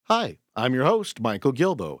Hi, I'm your host, Michael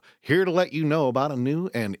Gilbo, here to let you know about a new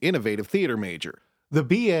and innovative theater major, the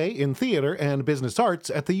BA in Theater and Business Arts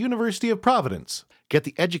at the University of Providence. Get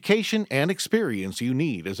the education and experience you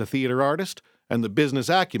need as a theater artist and the business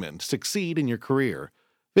acumen to succeed in your career.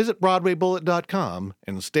 Visit BroadwayBullet.com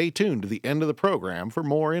and stay tuned to the end of the program for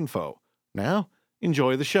more info. Now,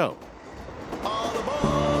 enjoy the show.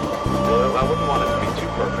 Well, I wouldn't want it to be too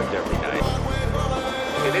perfect every night.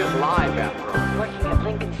 It is live after all. Working at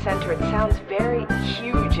Lincoln Center, it sounds very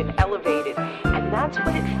huge and elevated, and that's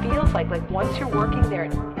what it feels like once you're working there,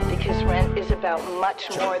 because Rent is about much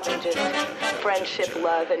more than just friendship,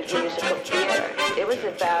 love, and musical theater. It was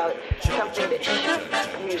about something that shook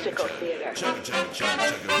musical theater.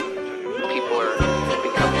 People are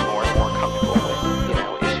becoming more and more comfortable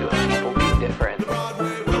with, issue of people being different.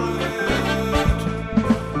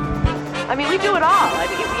 I mean, we do it all.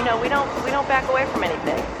 We don't back away from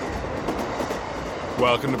anything.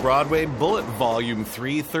 Welcome to Broadway Bullet, Volume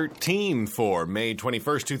 313 for May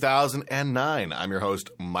 21st, 2009. I'm your host,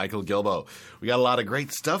 Michael Gilbo. We got a lot of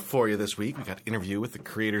great stuff for you this week. We got an interview with the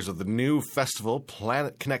creators of the new festival,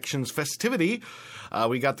 Planet Connections Festivity.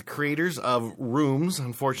 We got the creators of Rooms.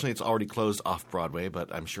 Unfortunately, it's already closed off-Broadway,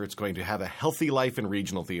 but I'm sure it's going to have a healthy life in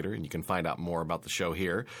regional theater, and you can find out more about the show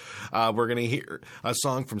here. We're going to hear a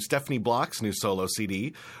song from Stephanie Block's new solo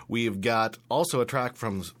CD. We've got also a track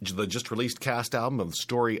from the just-released cast album of The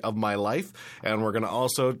Story of My Life, and we're going to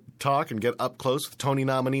also talk and get up close with Tony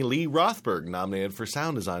nominee Lee Rothberg, nominated for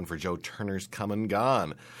sound design for Joe Turner's Come and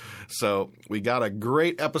Gone. So we got a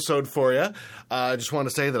great episode for you. I just want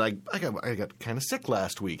to say that I got kind of sick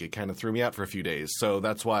last week. It kind of threw me out for a few days. So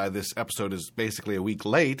that's why this episode is basically a week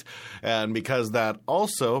late. And because that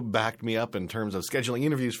also backed me up in terms of scheduling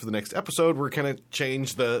interviews for the next episode, we're going to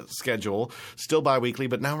change the schedule. Still bi-weekly,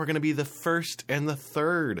 but now we're going to be the first and the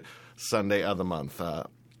third Sunday of the month.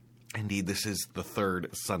 Indeed, this is the third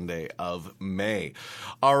Sunday of May.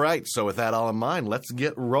 All right, so with that all in mind, let's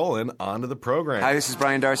get rolling onto the program. Hi, this is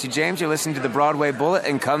Brian Darcy James. You're listening to the Broadway Bullet,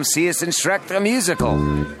 and come see us in Shrek the Musical.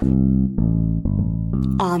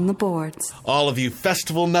 On the boards. All of you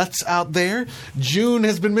festival nuts out there, June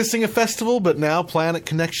has been missing a festival, but now Planet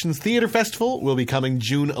Connections Theater Festival will be coming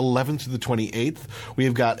June 11th to the 28th. We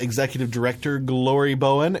have got Executive Director Glory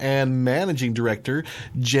Bowen and Managing Director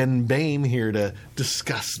Jen Boehm here to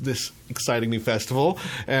discuss this exciting new festival.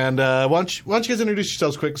 And why don't you guys introduce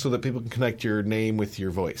yourselves quick so that people can connect your name with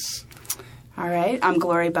your voice. All right. I'm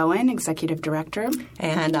Glory Bowen, Executive Director.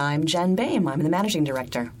 And I'm Jen Boehm. I'm the Managing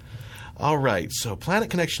Director. All right, so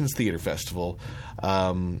Planet Connections Theater Festival,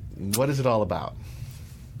 what is it all about?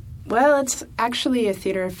 Well, it's actually a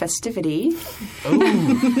theater festivity. Oh,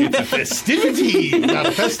 it's a festivity, not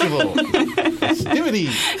a festival. Festivity.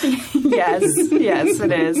 Yes,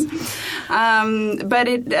 it is. But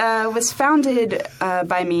it was founded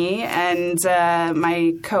by me and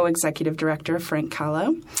my co-executive director, Frank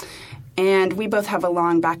Kahlo. And we both have a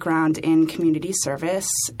long background in community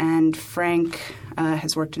service, and Frank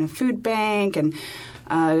has worked in a food bank, and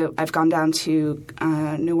I've gone down to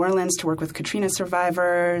New Orleans to work with Katrina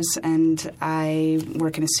survivors, and I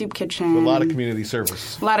work in a soup kitchen. A lot of community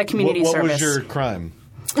service. A lot of community service. What was your crime?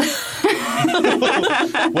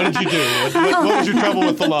 What did you do? What was your trouble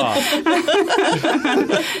with the law?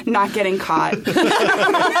 Not getting caught.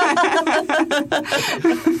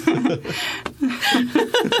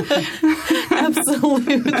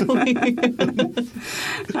 Absolutely.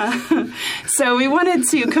 So we wanted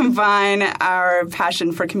to combine our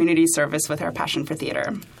passion for community service with our passion for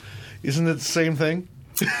theater. Isn't it the same thing?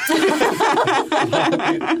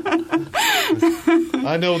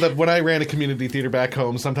 I know that when I ran a community theater back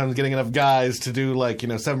home, sometimes getting enough guys to do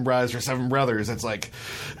Seven Brides for Seven Brothers, it's like,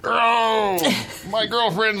 oh, my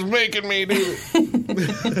girlfriend's making me do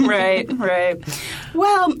it. Right.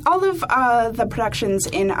 Well, all of the productions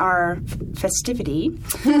in our festivity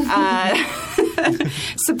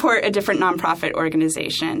support a different nonprofit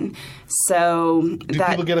organization. So do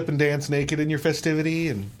people get up and dance naked in your festivity?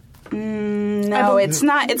 And no, it's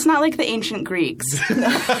not like the ancient Greeks.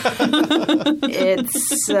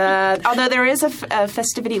 It's although there is a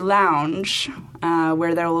festivity lounge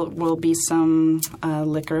where there will be some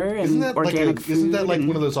liquor and organic food. Isn't that like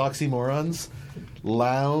one of those oxymorons?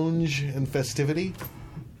 Lounge and festivity?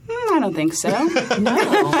 I don't think so. No.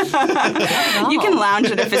 You can lounge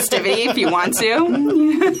at a festivity if you want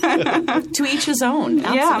to. To each his own.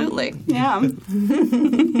 Absolutely. Yeah.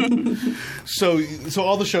 So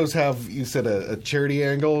all the shows have, you said, a charity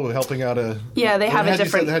angle, helping out a... Yeah, they have a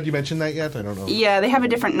different... Had you mentioned that yet? I don't know. Yeah, they have a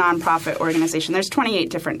different nonprofit organization. There's 28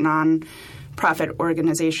 different non-profit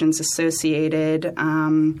organizations associated,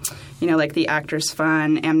 like the Actors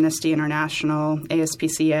Fund, Amnesty International,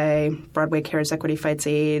 ASPCA, Broadway Cares, Equity Fights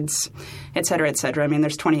AIDS, et cetera, et cetera. I mean,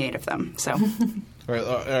 there's 28 of them. So.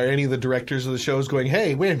 Are any of the directors of the shows going,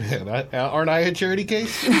 hey, wait a minute, aren't I a charity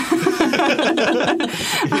case? Isn't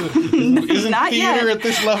Not theater yet. at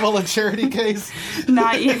this level a charity case?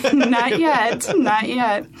 Not yet.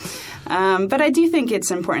 But I do think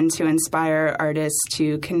it's important to inspire artists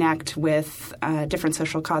to connect with different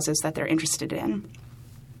social causes that they're interested in.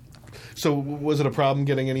 So was it a problem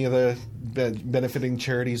getting any of the benefiting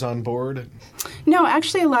charities on board? No,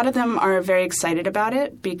 actually, a lot of them are very excited about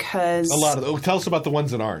it because... Tell us about the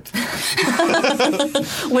ones that aren't.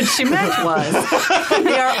 What she meant was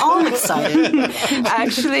they are all excited.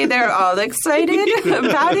 Actually, they're all excited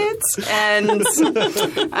about it. And,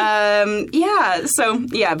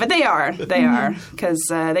 but they are. They are, because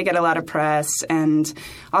they get a lot of press. And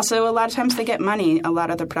also, a lot of times they get money. A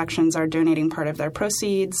lot of the productions are donating part of their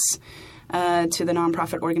proceeds to the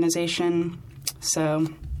nonprofit organization. So...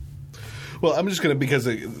 Well, I'm just going to, because,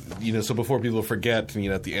 so before people forget,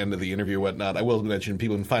 at the end of the interview or whatnot, I will mention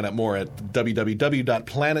people can find out more at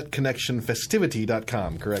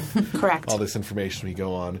www.planetconnectionfestivity.com, correct? Correct. All this information we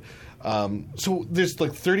go on. So there's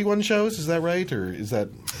 31 shows, is that right? Or is that...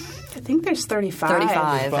 I think there's 35.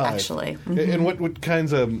 35, actually. Mm-hmm. And what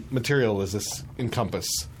kinds of material does this encompass?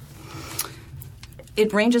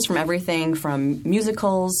 It ranges from everything from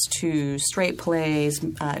musicals to straight plays,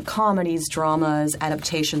 comedies, dramas,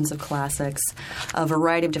 adaptations of classics, a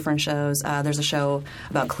variety of different shows. There's a show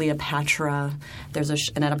about Cleopatra. There's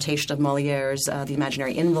an adaptation of Moliere's The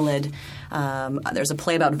Imaginary Invalid. There's a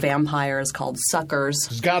play about vampires called Suckers.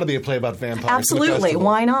 There's got to be a play about vampires. Absolutely.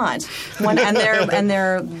 Why not?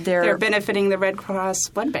 They're benefiting the Red Cross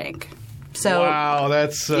Blood Bank. So, wow,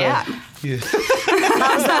 that's... yeah.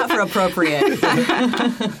 How's that for appropriate?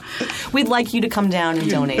 We'd like you to come down and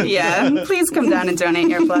donate. Yeah, please come down and donate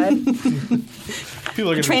your blood.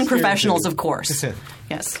 Trained professionals, of course.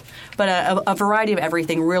 Yes. But a variety of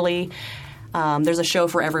everything, really. There's a show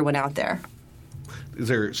for everyone out there. Is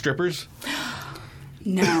there strippers?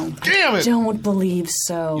 No. Damn it! Don't believe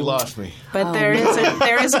so. You lost me. But there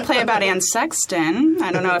is a play about Anne Sexton.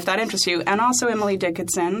 I don't know if that interests you. And also Emily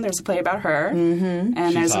Dickinson. There's a play about her. Mm-hmm.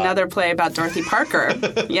 And there's another play about Dorothy Parker.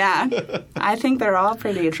 Yeah. I think they're all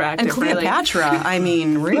pretty attractive. And Cleopatra. Really. I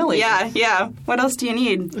mean, really. Yeah. What else do you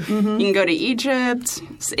need? Mm-hmm. You can go to Egypt.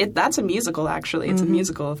 That's a musical, actually. It's a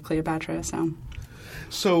musical of Cleopatra,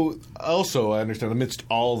 So, also, I understand, amidst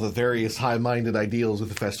all the various high-minded ideals with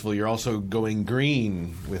the festival, you're also going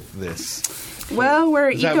green with this. Well,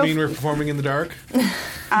 Does that mean we're performing in the dark? No.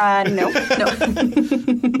 I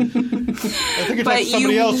think it's like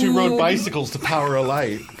somebody else who rode bicycles to power a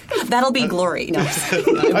light. That'll be Glory. No,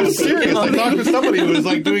 I'm serious. I talked to somebody who was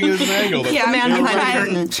like doing it as an angle. Yeah,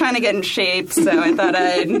 I'm trying to get in shape, so I thought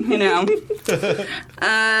I'd,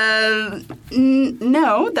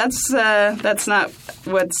 no, that's not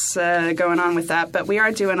what's going on with that. But we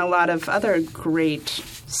are doing a lot of other great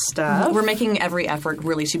stuff. We're making every effort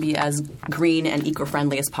really to be as green and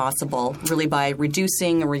eco-friendly as possible, really by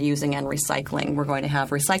reducing, reusing, and recycling. We're going to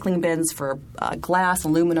have recycling bins for glass,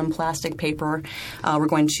 aluminum, plastic, paper. We're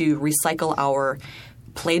going to recycle our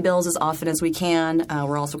playbills as often as we can.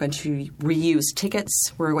 We're also going to reuse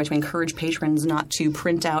tickets. We're going to encourage patrons not to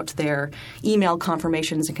print out their email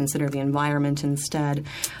confirmations and consider the environment instead.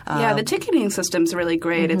 The ticketing system's really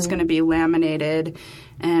great. Mm-hmm. It's going to be laminated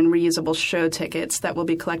and reusable show tickets that will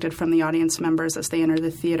be collected from the audience members as they enter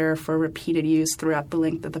the theater for repeated use throughout the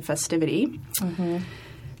length of the festivity. Mm-hmm.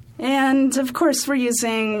 And, of course, we're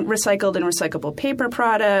using recycled and recyclable paper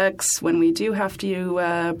products when we do have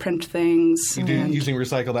to print things. Using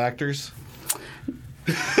recycled actors?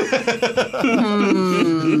 I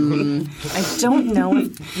don't know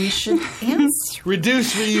if we should answer.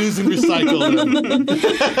 Reduce, reuse, and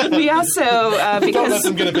recycle. We also don't let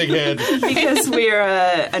them get a big head. Because we're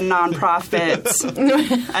a nonprofit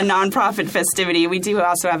festivity. We do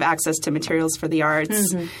also have access to materials for the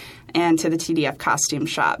arts. Mm-hmm. And to the TDF costume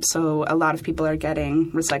shop. So a lot of people are getting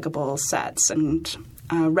recyclable sets and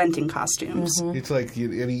renting costumes. Mm-hmm. It's like,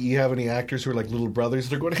 you have any actors who are like little brothers?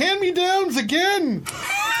 They're going, hand-me-downs again!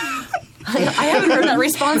 I haven't heard that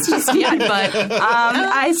response just yet, but...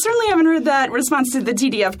 I certainly haven't heard that response to the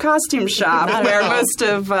TDF costume shop, where most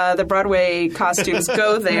of the Broadway costumes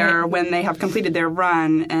go there when they have completed their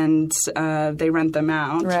run and they rent them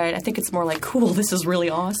out. Right. I think it's more like, cool, this is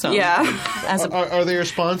really awesome. Yeah. Are they a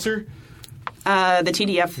sponsor? the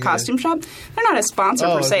TDF costume shop. They're not a sponsor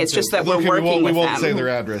per se. It's just that we're working with them. We won't say their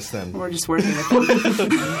address then. We're just working with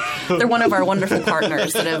them. They're one of our wonderful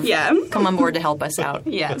partners that have come on board to help us out.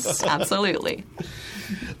 Yes. Absolutely.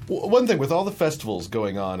 One thing, with all the festivals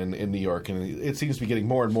going on in New York, and it seems to be getting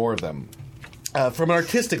more and more of them, from an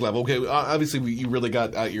artistic level, okay, obviously you really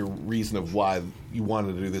got out your reason of why you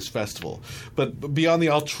wanted to do this festival. But beyond the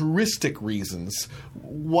altruistic reasons,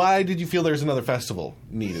 why did you feel there's another festival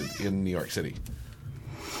needed in New York City?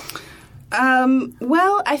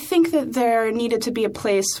 Well, I think that there needed to be a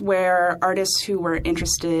place where artists who were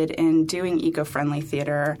interested in doing eco-friendly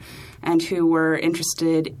theater and who were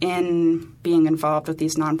interested in being involved with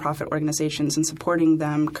these nonprofit organizations and supporting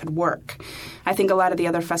them could work. I think a lot of the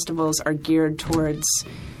other festivals are geared towards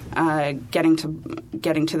getting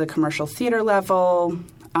to the commercial theater level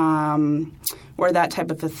or that type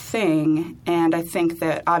of a thing. And I think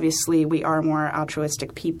that obviously we are more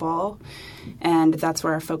altruistic people, and that's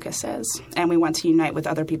where our focus is. And we want to unite with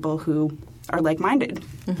other people who are like-minded.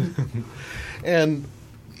 And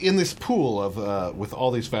in this pool of with all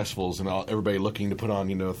these festivals and everybody looking to put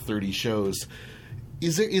on 30 shows,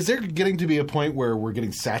 is there getting to be a point where we're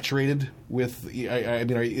getting saturated with? I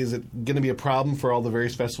mean, is it going to be a problem for all the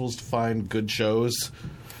various festivals to find good shows?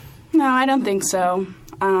 No, I don't think so.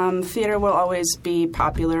 Theater will always be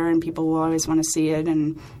popular, and people will always want to see it,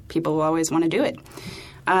 and people will always want to do it.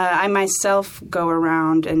 I myself go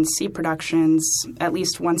around and see productions at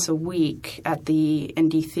least once a week at the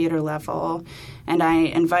indie theater level, and I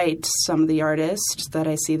invite some of the artists that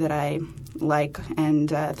I see that I like and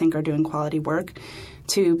think are doing quality work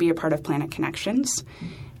to be a part of Planet Connections.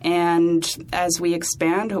 And as we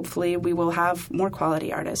expand, hopefully we will have more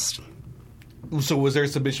quality artists. So was there a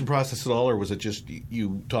submission process at all, or was it just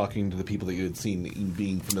you talking to the people that you had seen,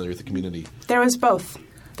 being familiar with the community? There was both.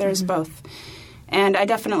 There's both. And I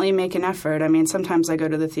definitely make an effort. I mean, sometimes I go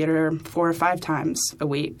to the theater 4 or 5 times a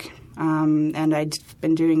week, and I've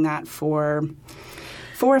been doing that for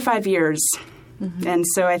 4 or 5 years. And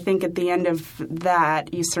so I think at the end of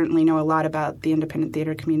that, you certainly know a lot about the independent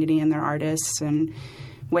theater community and their artists and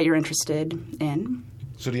what you're interested in.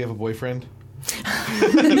 So do you have a boyfriend? 4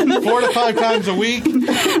 to 5 times a week?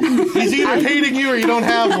 He's either hating you or you don't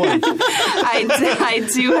have one. I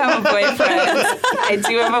do have a boyfriend. I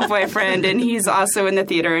do have a boyfriend, and he's also in the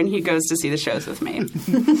theater, and he goes to see the shows with me.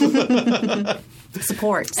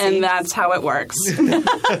 Support. And that's how it works.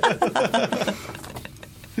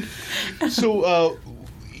 So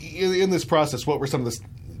in this process, what were some of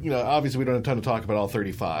the... obviously we don't have time to talk about all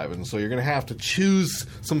 35, and so you're going to have to choose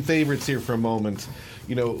some favorites here for a moment.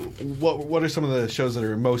 What are some of the shows that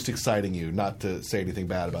are most exciting you, not to say anything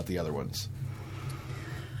bad about the other ones?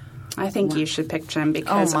 I think you should pick Jim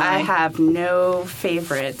because I have no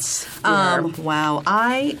favorites. Wow.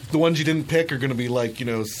 The ones you didn't pick are going to be like,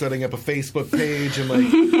 setting up a Facebook page and like...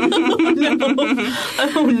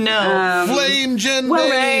 Oh, no. Flame Jen well,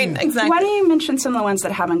 Bain. Right, exactly. Why don't you mention some of the ones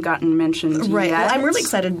that haven't gotten mentioned Right. yet? Well, I'm really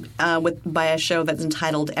excited by a show that's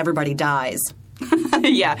entitled Everybody Dies.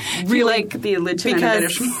 Yeah. Really like the Lieutenant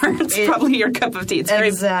Because Bitterschmore. It's probably your cup of tea. It's very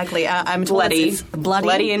Exactly. I'm told bloody. it's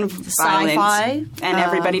bloody and sci-fi. violent. And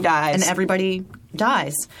everybody dies. And everybody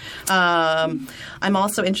dies. I'm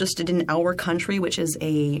also interested in Our Country, which is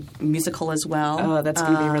a musical as well. Oh, that's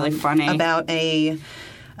going to be really funny. About a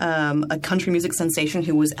country music sensation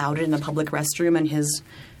who was outed in a public restroom and his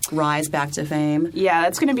rise back to fame. Yeah,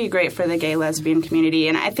 that's going to be great for the gay lesbian community,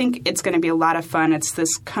 and I think it's going to be a lot of fun. It's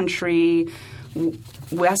this country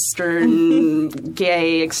Western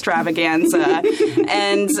gay extravaganza.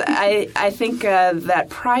 And I think that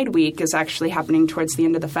Pride Week is actually happening towards the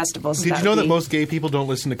end of the festival. So Did you know that most gay people don't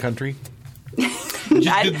listen to country?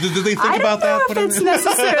 Did they think about that? I don't know if that's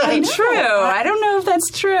necessarily true. I don't know if that's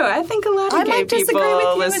true. I think a lot of gay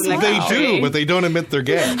people listen to They country. do, but they don't admit they're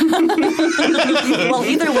gay. Well,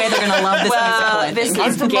 either way, they're going to love this musical. This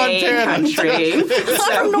I'm is from gay Montana. country. I'm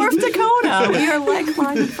from North Dakota. We are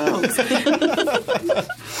like-minded folks.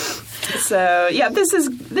 So yeah, this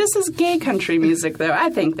is gay country music, though. I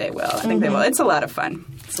think they will. I think they will. It's a lot of fun.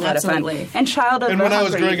 It's a lot Absolutely. of fun. And Child of And the when I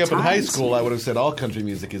was Hungry growing up in high Times. school, I would have said all country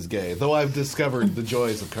music is gay, though I've discovered the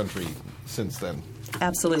joys of country since then.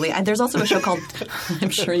 Absolutely. And there's also a show called, I'm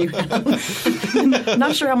sure you have.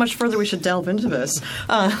 Not sure how much further we should delve into this.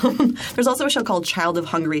 There's also a show called Child of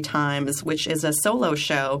Hungry Times, which is a solo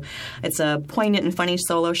show. It's a poignant and funny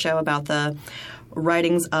solo show about the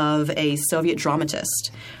writings of a Soviet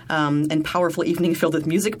dramatist, and powerful evening filled with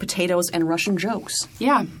music, potatoes, and Russian jokes.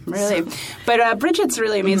 Yeah, really. But Bridget's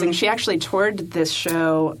really amazing. She actually toured this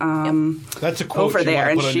show That's a quote over you there, want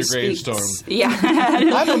to and put on she your speaks. gravestone. Yeah,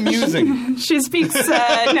 I'm amusing. she speaks.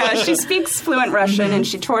 She speaks fluent Russian, and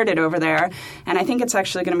she toured it over there. And I think it's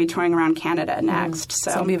actually going to be touring around Canada next.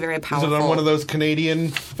 So it'll be very Is powerful. it on one of those Canadian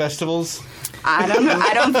festivals?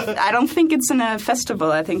 I don't think it's in a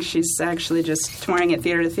festival. I think she's actually just touring it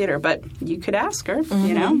theater to theater. But you could ask her.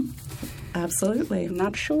 You know, Absolutely. I'm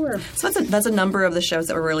not sure. So that's a number of the shows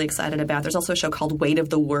that we're really excited about. There's also a show called Weight of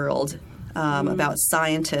the World, about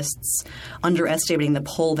scientists underestimating the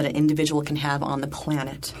pull that an individual can have on the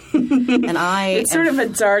planet. And It's sort of a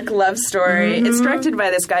dark love story. It's directed by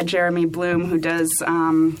this guy, Jeremy Bloom, who does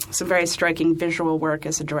some very striking visual work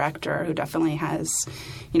as a director, who definitely has,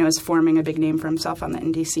 is forming a big name for himself on the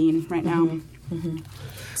indie scene right now.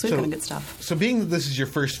 So we've got good stuff. So being that this is your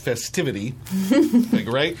first festivity,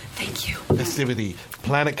 right? Thank you. Festivity,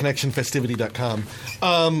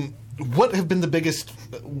 planetconnectionfestivity.com. What have been the biggest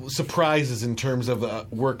surprises in terms of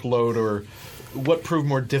workload, or what proved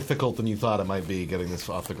more difficult than you thought it might be getting this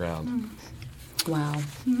off the ground? Wow.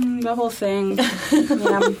 The whole thing.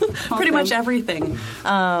 Yeah, Pretty much everything.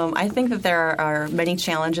 I think that there are many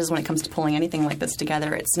challenges when it comes to pulling anything like this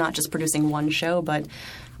together. It's not just producing one show, but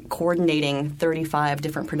coordinating 35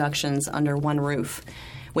 different productions under one roof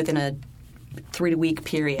within a 3-week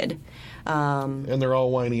period. And they're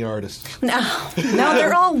all whiny artists. No,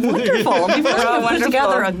 they're all wonderful. We've really put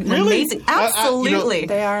together an amazing. Absolutely,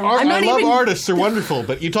 They are. I love artists; they're wonderful.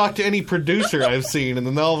 But you talk to any producer I've seen, and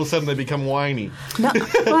then all of a sudden they become whiny. Well,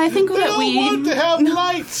 I think They that all want to have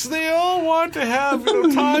lights. They all want to have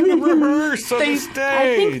time to rehearse on the stage.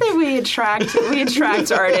 I think that we attract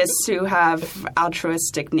artists who have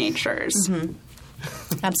altruistic natures.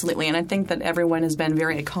 absolutely, and I think that everyone has been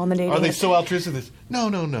very accommodating. Are they so altruistic?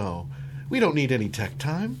 No. We don't need any tech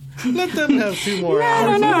time. Let them have 2 more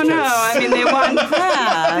hours. No. I mean, they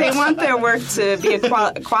want their work to be a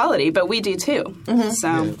quality, but we do too.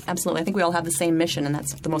 So Absolutely. I think we all have the same mission, and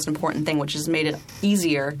that's the most important thing, which has made it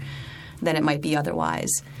easier than it might be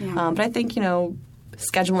otherwise. Yeah. But I think,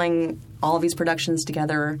 scheduling all of these productions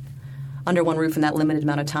together under one roof in that limited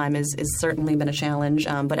amount of time is certainly been a challenge.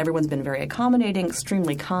 But everyone's been very accommodating,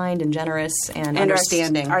 extremely kind and generous and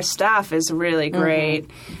understanding. Our staff is really great.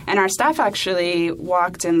 And our staff actually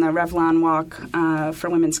walked in the Revlon Walk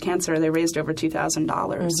for Women's Cancer. They raised over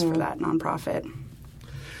 $2,000 for that nonprofit.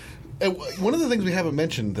 And one of the things we haven't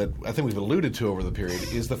mentioned that I think we've alluded to over the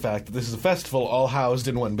period is the fact that this is a festival all housed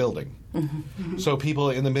in one building. So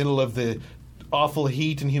people in the middle of the awful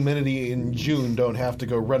heat and humidity in June don't have to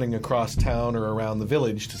go running across town or around the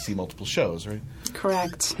village to see multiple shows, right?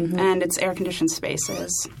 Correct. And it's air-conditioned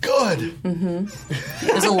spaces. Good!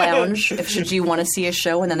 There's a lounge should you want to see a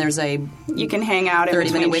show, and then there's a You can hang out in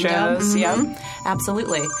 30-minute between window. shows. Yeah.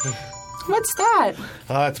 Absolutely. What's that?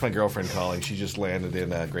 It's my girlfriend calling. She just landed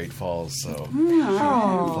in Great Falls, so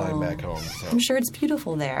flying back home. I'm So. sure it's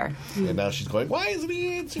beautiful there. And now she's going, why isn't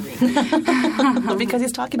he answering? Because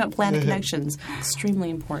he's talking about planet connections.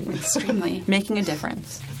 Extremely important. Extremely. Making a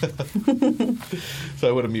difference. So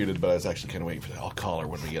I would have muted, but I was actually kind of waiting for that. I'll call her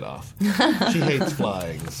when we get off. She hates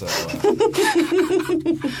flying, so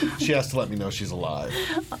she has to let me know she's alive.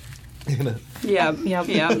 Yeah. Yep.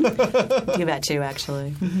 You bet too,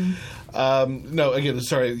 actually. No, again,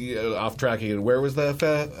 sorry, off track again. Where was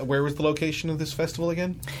the location of this festival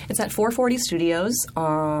again? It's at 440 Studios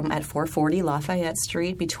at 440 Lafayette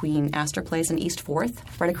Street between Astor Place and East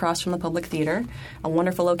 4th, right across from the Public Theater. A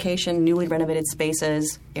wonderful location, newly renovated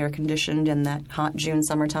spaces, air-conditioned in that hot June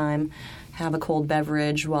summertime. Have a cold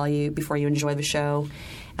beverage before you enjoy the show.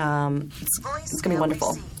 It's going to be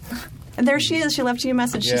wonderful. And there she is. She left you a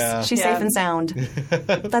message. Yeah. She's safe and sound.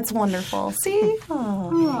 That's wonderful. See?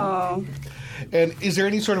 Oh. And is there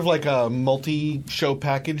any sort of like a multi-show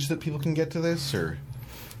package that people can get to this, or?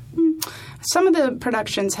 Some of the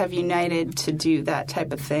productions have united to do that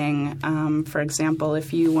type of thing. For example,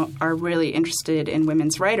 if you are really interested in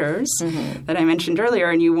women's writers that I mentioned earlier,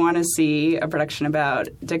 and you want to see a production about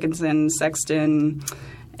Dickinson, Sexton,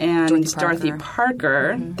 and Dorothy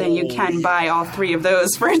Parker, then you can buy all 3 of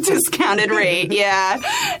those for a discounted rate. Yeah.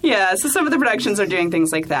 So some of the productions are doing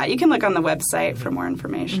things like that. You can look on the website for more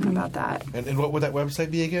information about that. And what would that website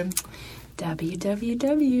be again?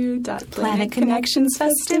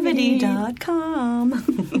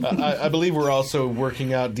 www.planetconnectionsfestivity.com. I believe we're also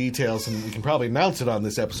working out details, and we can probably announce it on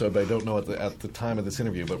this episode, but I don't know at the time of this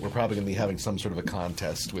interview, but we're probably going to be having some sort of a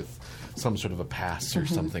contest with some sort of a pass or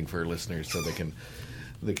something for listeners so they can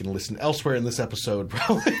they can listen elsewhere in this episode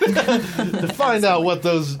probably to find out what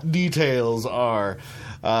those details are.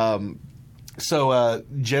 So,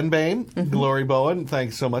 Jen Bain, Glory Bowen,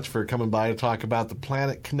 thanks so much for coming by to talk about the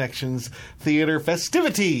Planet Connections Theater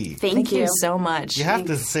Festivity. Thank you so much. You have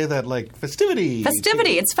to say that like festivity.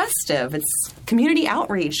 Festivity. It's festive. It's community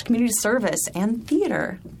outreach, community service, and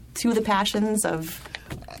theater. Two of the passions of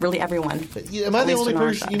really everyone. Yeah, am I the only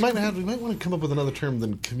person? We might want to come up with another term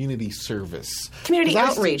than community service. Community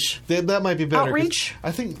outreach. That might be better. Outreach.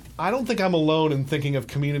 I don't think I'm alone in thinking of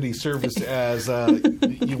community service as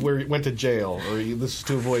you went to jail or this is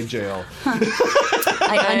to avoid jail.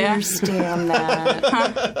 I understand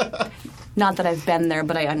that. Not that I've been there,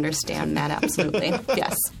 but I understand that absolutely.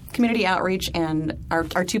 Yes. Community outreach and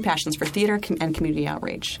our two passions for theater and community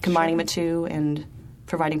outreach, combining the two and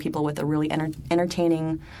providing people with a really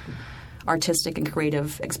entertaining, artistic, and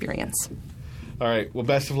creative experience. All right. Well,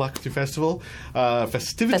 best of luck with your festival.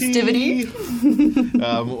 Festivity. We're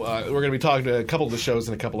going to be talking to a couple of the shows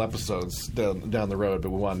in a couple episodes down the road, but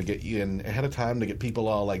we wanted to get you in ahead of time to get people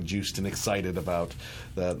all like juiced and excited about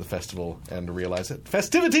the festival and to realize it.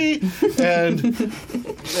 Festivity! and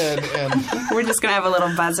We're just going to have a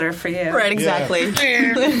little buzzer for you. Right, exactly.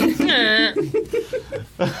 Yeah.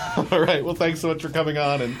 All right. Well, thanks so much for coming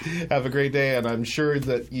on and have a great day. And I'm sure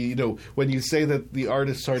that, when you say that the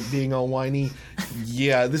artists aren't being all whiny,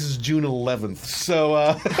 yeah, this is June 11th.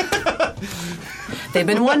 So they've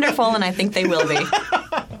been wonderful, and I think they will be.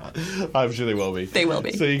 I'm sure they will be. They will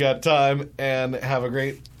be. So you got time, and have a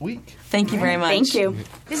great week. Thank you very much. Thank you.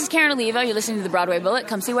 This is Karen Oliva. You're listening to the Broadway Bullet.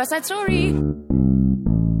 Come see West Side Story.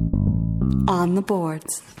 On the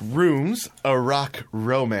boards. Rooms, a rock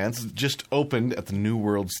romance, just opened at the New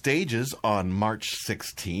World Stages on March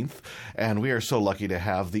 16th. And we are so lucky to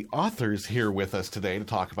have the authors here with us today to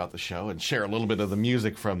talk about the show and share a little bit of the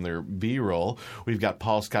music from their B-roll. We've got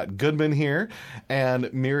Paul Scott Goodman here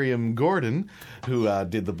and Miriam Gordon, who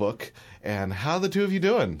did the book. And how are the two of you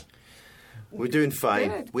doing? We're doing fine.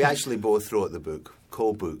 Good. We actually both wrote the book.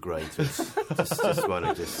 Co-book writers. just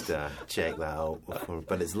want to check that out.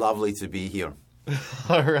 But it's lovely to be here.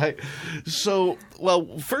 All right. So,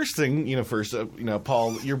 well, first thing,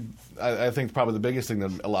 Paul, I think probably the biggest thing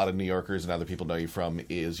that a lot of New Yorkers and other people know you from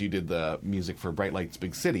is you did the music for Bright Lights,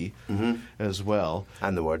 Big City as well.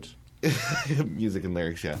 And the words. Music and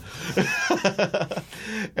lyrics, yeah.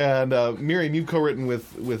 And Miriam, you've co-written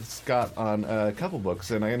with Scott on a couple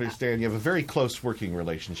books, and I understand you have a very close working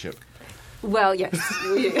relationship. Well, yes,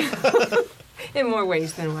 in more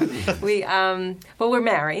ways than one. We're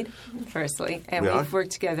married, firstly, and we've worked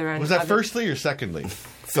together on. Was that firstly or secondly?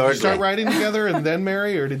 Thirdly. Did you start writing together and then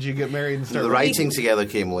marry, or did you get married and start? The writing together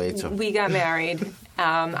came later. We got married.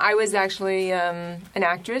 I was actually an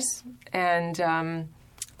actress and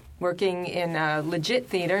working in legit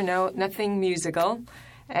theater, nothing musical.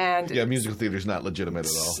 And musical theater is not legitimate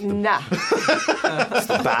at all. No. It's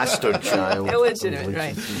the bastard child. Illegitimate,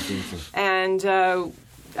 right. And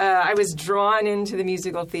I was drawn into the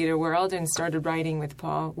musical theater world and started writing with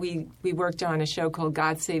Paul. We worked on a show called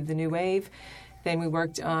God Save the New Wave. Then we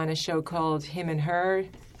worked on a show called Him and Her,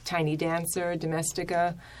 Tiny Dancer,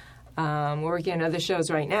 Domestica. We're working on other shows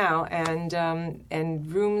right now. And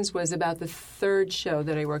Rooms was about the third show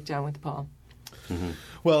that I worked on with Paul. Mm-hmm.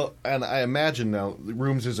 Well, and I imagine now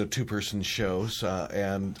Rooms is a two-person show,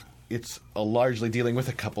 and it's largely dealing with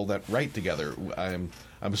a couple that write together. I'm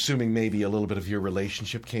assuming maybe a little bit of your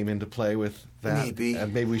relationship came into play with that. Maybe.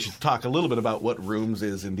 And maybe we should talk a little bit about what Rooms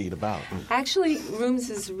is indeed about. Actually, Rooms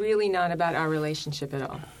is really not about our relationship at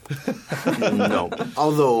all. No.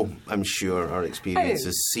 Although I'm sure our experience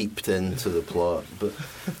is seeped into the plot. But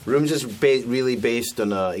Rooms is really based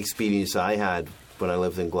on an experience I had when I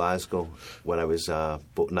lived in Glasgow when I was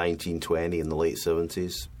about 19, 20 in the late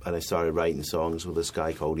 70s. And I started writing songs with this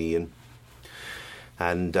guy called Ian.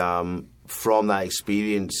 And from that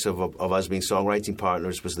experience of us being songwriting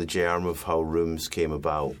partners was the germ of how Rooms came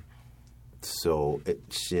about. So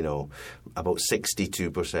it's, about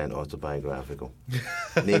 62% autobiographical.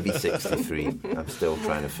 Maybe 63. I'm still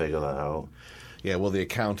trying to figure that out. Yeah, well, the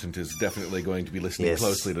accountant is definitely going to be listening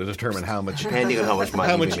closely to determine how much, depending on how much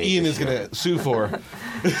money, Ian is going to sue for.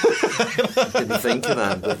 I didn't think of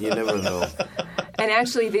that, but you never know. And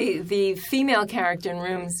actually, the female character in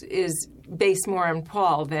Rooms is based more on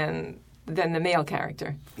Paul than the male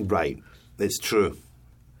character. Right, it's true.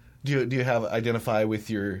 Do you identify with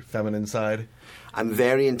your feminine side? I'm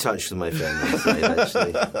very in touch with my feminine side,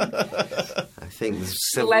 actually. I think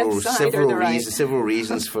there's several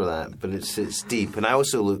reasons for that, but it's deep. And I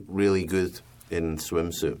also look really good in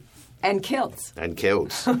swimsuit. And kilts. And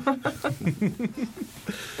kilts.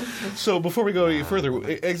 So before we go any further,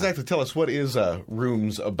 exactly tell us, what is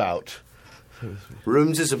Rooms about?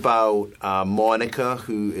 Rooms is about Monica,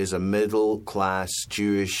 who is a middle-class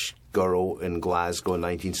Jewish girl in Glasgow in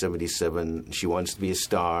 1977. She wants to be a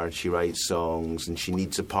star. She writes songs, and she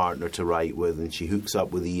needs a partner to write with. And she hooks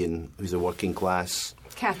up with Ian, who's a working-class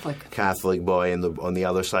Catholic boy on the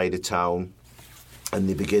other side of town. And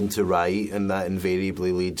they begin to write, and that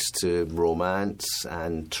invariably leads to romance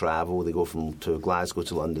and travel. They go to Glasgow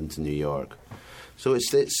to London to New York. So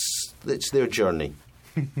it's their journey.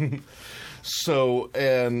 So,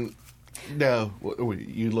 and now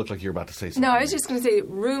you look like you're about to say something. No, I was just going to say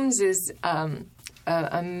Rooms is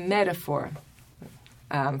a metaphor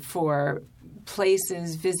for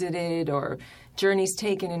places visited or journeys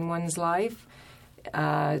taken in one's life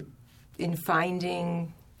in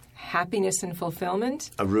finding happiness and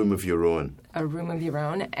fulfillment. A room of your own. A room of your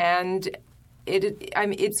own. And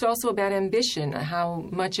it's also about ambition. How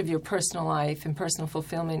much of your personal life and personal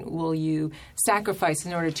fulfillment will you sacrifice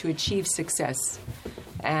in order to achieve success?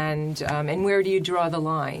 And where do you draw the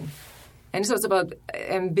line? And so it's about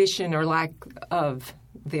ambition or lack of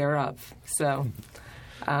thereof. So,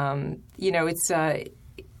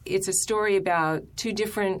 it's a story about two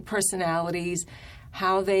different personalities,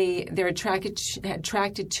 how they're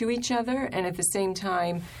attracted to each other, and at the same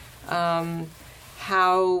time,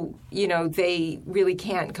 how they really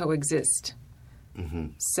can't coexist. Mm-hmm.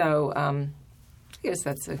 So I guess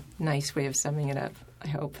that's a nice way of summing it up, I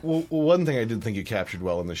hope. Well, one thing I did think you captured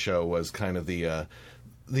well in the show was kind of the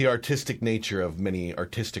artistic nature of many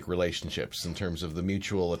artistic relationships in terms of the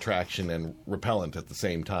mutual attraction and repellent at the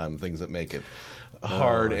same time, things that make it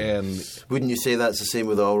hard. And wouldn't you say that's the same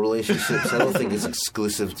with all relationships? I don't think it's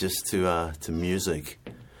exclusive just to music.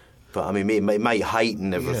 But I mean, it might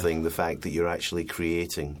heighten everything, the fact that you're actually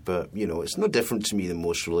creating. But it's no different to me than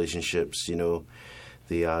most relationships.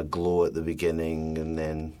 The glow at the beginning, and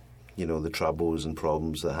then the troubles and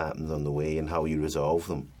problems that happen on the way, and how you resolve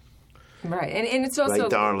them. Right, and it's also right,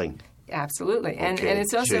 darling. Absolutely, and okay.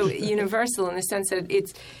 it's also universal in the sense that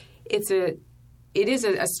it is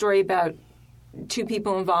a story about two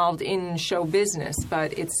people involved in show business,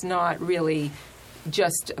 but it's not really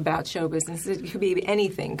just about show business. It could be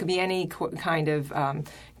anything. It could be any kind of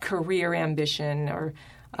career ambition, or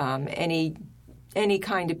any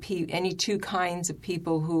kind of any two kinds of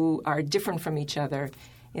people who are different from each other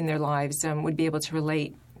in their lives would be able to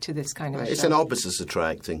relate to this kind of It's show. an opposites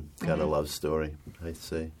attracting kind of love story, I'd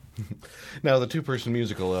say. Now, the two-person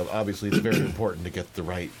musical, obviously, it's very important to get the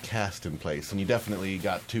right cast in place, and you definitely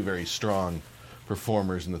got two very strong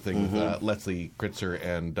performers in the thing with Leslie Kritzer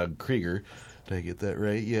and Doug Krieger. Did I get that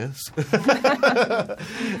right? Yes.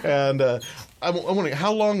 And I'm wondering,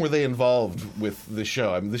 how long were they involved with the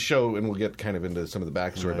show? I mean, the show, and we'll get kind of into some of the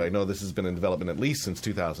backstory, but I know this has been in development at least since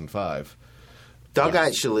 2005. Doug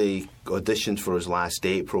actually auditioned for us last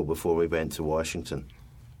April before we went to Washington,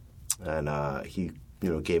 and he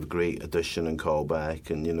gave a great audition and callback,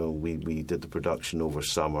 and we did the production over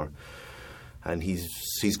summer, and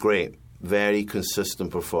he's great. Very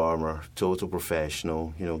consistent performer, total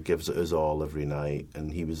professional. Gives it his all every night,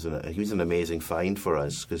 and he was an amazing find for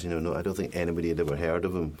us because I don't think anybody had ever heard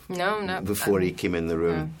of him. No, not before he came in the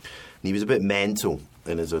room. No. And he was a bit mental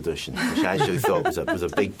in his audition, which I actually thought was a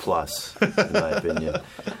big plus in my opinion.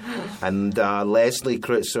 And Leslie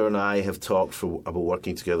Kritzer and I have talked about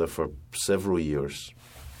working together for several years.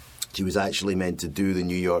 She was actually meant to do the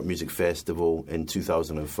New York Music Festival in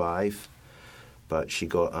 2005. But she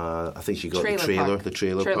got, I think she got the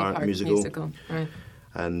Trailer Park musical. Right.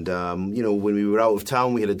 And, when we were out of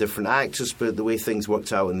town, we had a different actress, but the way things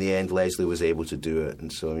worked out in the end, Leslie was able to do it.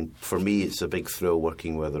 And so, for me, it's a big thrill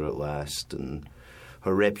working with her at last. And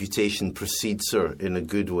her reputation precedes her in a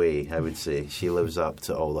good way, I would say. She lives up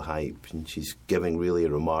to all the hype, and she's giving really a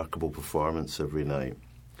remarkable performance every night,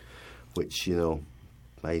 which,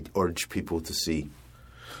 I urge people to see.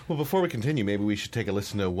 Well, before we continue, maybe we should take a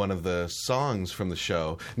listen to one of the songs from the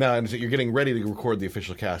show. Now, you're getting ready to record the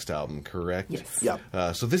official cast album, correct? Yes.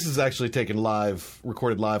 Yeah. So this is actually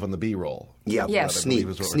recorded live on the B-roll. Yeah. Yes. Sneak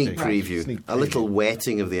preview. A little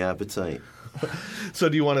whetting of the appetite. So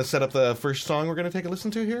do you want to set up the first song we're going to take a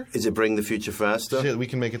listen to here? Is it Bring the Future Faster? Yeah, we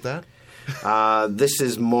can make it that. This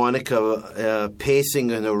is Monica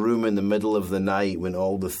pacing in her room in the middle of the night when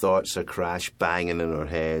all the thoughts are crash banging in her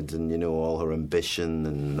head, and all her ambition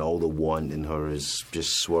and all the want in her is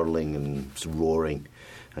just swirling and roaring.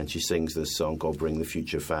 And she sings this song called Bring the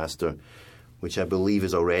Future Faster, which I believe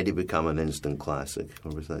has already become an instant classic.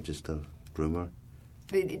 Or was that just a rumour?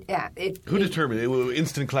 Who determined it?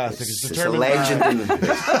 Instant classic is It's a determined. legend.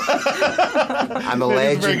 I'm a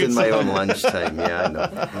legend in my own lunchtime. Yeah, I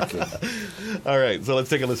know. Okay. All right, so let's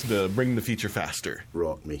take a listen to Bring the Future Faster.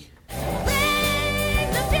 Rock me.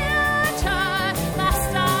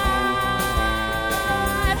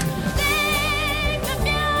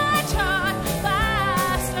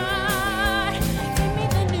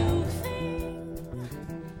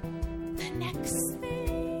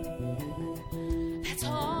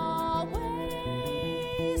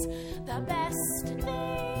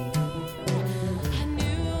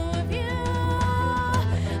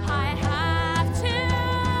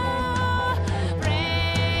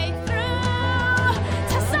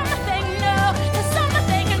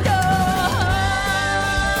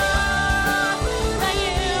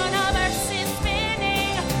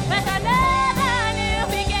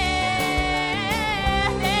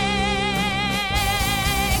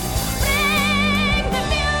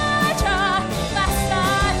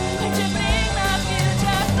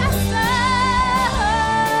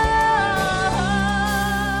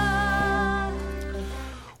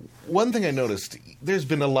 One thing I noticed, there's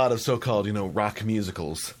been a lot of so-called, rock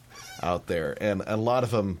musicals out there, and a lot of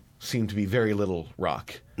them seem to be very little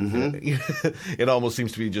rock. Mm-hmm. It almost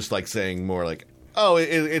seems to be just like saying more like, oh,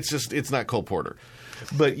 it's not Cole Porter.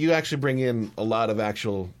 But you actually bring in a lot of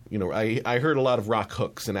actual, I heard a lot of rock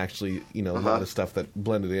hooks and actually, a lot of stuff that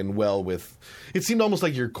blended in well with, it seemed almost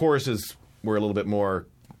like your choruses were a little bit more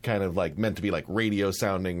kind of like meant to be like radio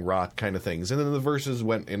sounding rock kind of things, and then the verses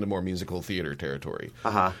went into more musical theater territory.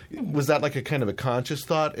 Was that like a kind of a conscious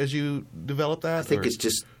thought as you developed that? I think it's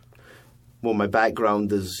just, well, my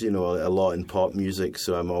background is, a lot in pop music,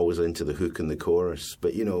 so I'm always into the hook and the chorus.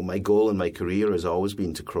 But, my goal in my career has always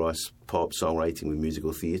been to cross pop songwriting with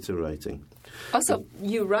musical theater writing. Also,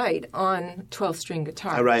 you write on 12-string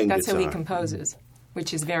guitar. I write on That's guitar. how he composes,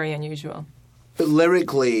 which is very unusual. But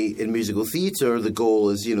lyrically, in musical theatre, the goal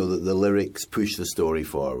is, that the lyrics push the story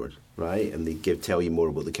forward, right? And they tell you more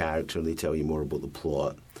about the character and they tell you more about the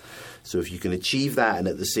plot. So if you can achieve that and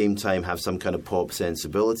at the same time have some kind of pop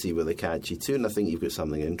sensibility with a catchy tune, I think you've got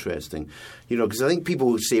something interesting. Because I think people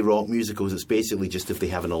who say rock musicals, it's basically just if they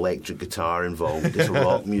have an electric guitar involved, it's a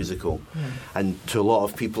rock musical. And to a lot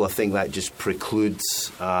of people, I think that just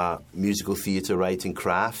precludes musical theatre writing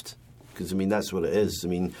craft. Because, that's what it is.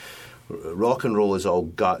 Rock and roll is all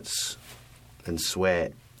guts and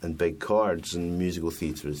sweat and big chords, and musical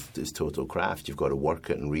theatre is total craft. You've got to work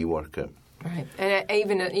it and rework it. Right, and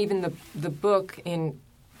even the book in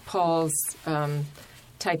Paul's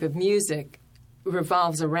type of music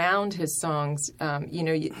revolves around his songs.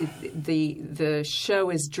 The show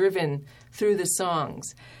is driven through the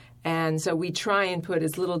songs. And so we try and put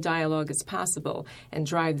as little dialogue as possible and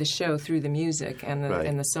drive the show through the music and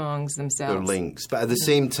the songs themselves. They're links. But at the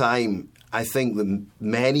same time, I think that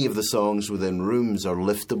many of the songs within Rooms are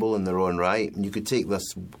liftable in their own right. And you could take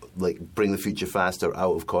this, like Bring the Future Faster,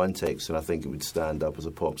 out of context, and I think it would stand up as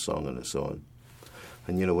a pop song on its own.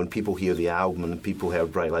 And, when people hear the album and people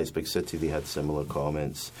heard Bright Lights, Big City, they had similar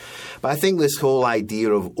comments. But I think this whole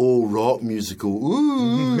idea of, rock musical,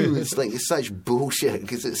 it's such bullshit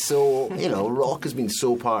because it's so, rock has been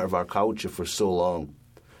so part of our culture for so long.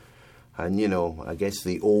 And, I guess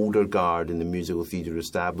the older guard in the musical theatre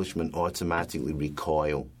establishment automatically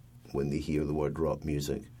recoil when they hear the word rock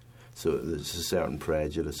music. So there's a certain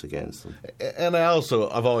prejudice against them. And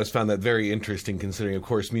I've always found that very interesting, considering, of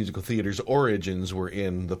course, musical theater's origins were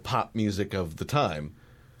in the pop music of the time.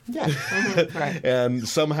 Yeah. Right. And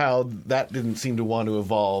somehow that didn't seem to want to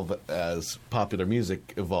evolve as popular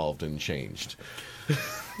music evolved and changed.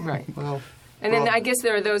 Right. Well, and then I guess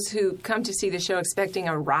there are those who come to see the show expecting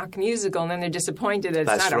a rock musical, and then they're disappointed that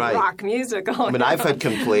it's not a rock musical. I've had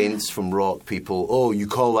complaints from rock people. Oh, you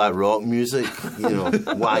call that rock music?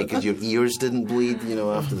 Why? Because your ears didn't bleed,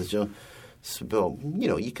 after the show. So, well,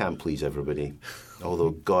 you can't please everybody.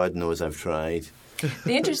 Although God knows I've tried.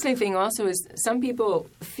 The interesting thing also is some people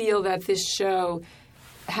feel that this show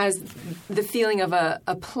has the feeling of a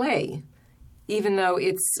play, even though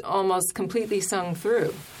it's almost completely sung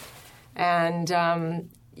through. And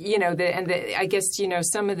I guess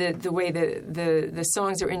some of the way the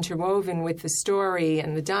songs are interwoven with the story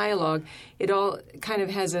and the dialogue, it all kind of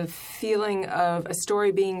has a feeling of a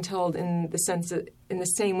story being told in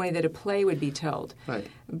the same way that a play would be told. Right.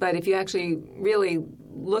 But if you actually really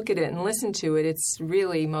look at it and listen to it, it's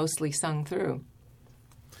really mostly sung through.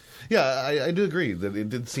 Yeah, I do agree that it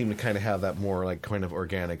did seem to kind of have that more like kind of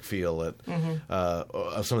organic feel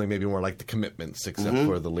of something maybe more like The Commitments, except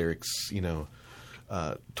for the lyrics,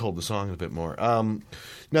 told the song a bit more.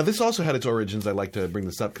 Now, this also had its origins. I'd like to bring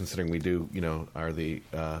this up, considering we do, are the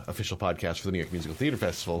official podcast for the New York Musical Theater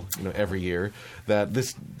Festival, every year. That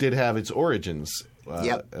this did have its origins.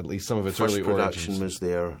 At least some of its First early production origins. was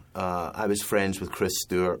there. I was friends with Chris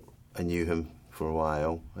Stewart. I knew him for a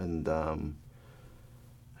while, and I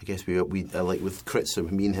guess we like with Chris,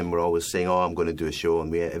 me and him were always saying, "Oh, I'm going to do a show," and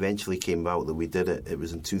we eventually came out that we did it. It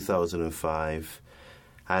was in 2005.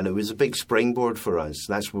 And it was a big springboard for us.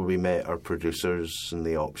 That's where we met our producers, and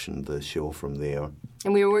they optioned the show from there.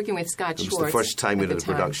 And we were working with Scott Schwartz. It was the first time we did a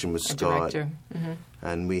time, production with a Scott. director. Mm-hmm.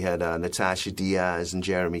 And we had Natasha Diaz and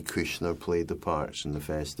Jeremy Kushner played the parts in the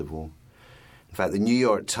festival. In fact, the New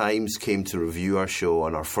York Times came to review our show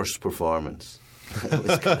on our first performance.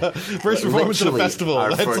 First performance at a festival.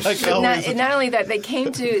 That's like not only that, they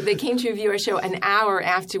came to review our show an hour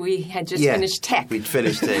after we had just finished Tech. We'd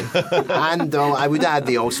finished Tech, and I would add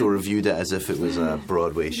they also reviewed it as if it was a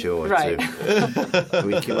Broadway show. Right.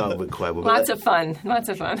 We came out with quite lots of fun.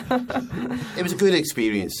 It was a good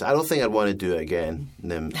experience. I don't think I'd want to do it again,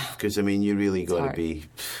 because you really got to be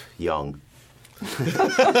young.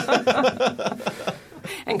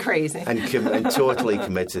 And crazy. And totally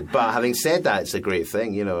committed. But having said that, it's a great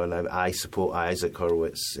thing, and I support Isaac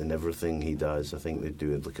Hurwitz in everything he does. I think they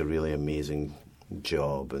do a really amazing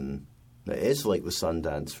job, and it is like the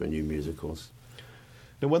Sundance for new musicals.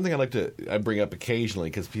 Now, one thing I bring up occasionally,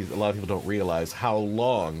 because a lot of people don't realize how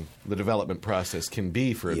long the development process can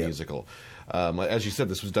be for a musical. As you said,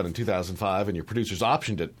 this was done in 2005, and your producers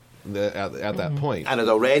optioned it at that point. And had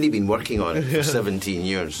already been working on it for 17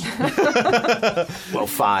 years. Well,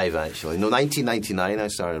 5 actually. No, 1999 I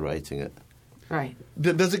started writing it. Right.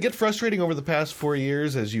 Does it get frustrating over the past 4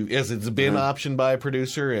 years as it's been optioned by a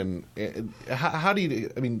producer? And how do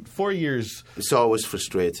you? 4 years. It's always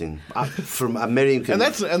frustrating. From a Miriam, and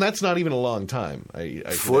that's not even a long time.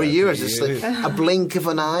 4 years. It's like a blink of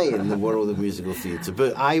an eye in the world of musical theatre.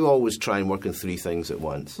 But I always try and work on 3 things at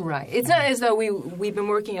once. Right. It's not as though we've been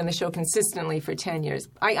working on the show consistently for 10 years.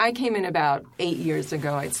 I came in about 8 years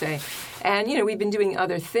ago, I'd say. And, we've been doing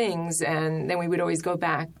other things, and then we would always go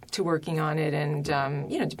back to working on it, and,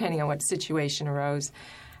 depending on what situation arose.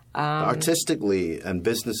 Artistically and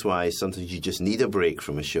business-wise, sometimes you just need a break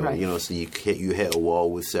from a show, right. So you hit a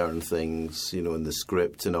wall with certain things, in the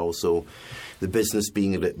script, and also the business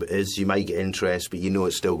being is you might get interest, but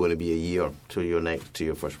it's still going to be a year to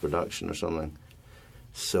your first production or something.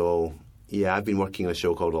 So... yeah, I've been working on a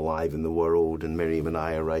show called Alive in the World, and Miriam and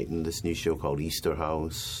I are writing this new show called Easter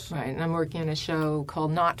House. Right, and I'm working on a show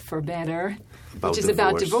called Not for Better, which is divorce.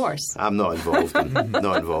 about divorce. I'm not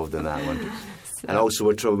involved in that one. So. And also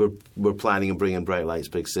we're planning on bringing Bright Lights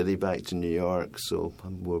Big City back to New York, so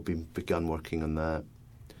we've begun working on that.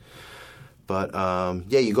 But,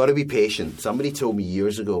 you got to be patient. Somebody told me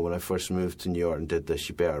years ago when I first moved to New York and did this,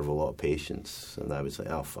 you better have a lot of patience. And I was like,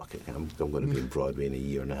 oh, fuck it. I'm going to be in Broadway in a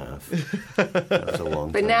year and a half. That was a long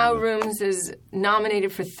time. But now Rooms is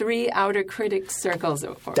nominated for 3 Outer Critics Circles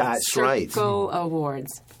Awards. That's right. Circle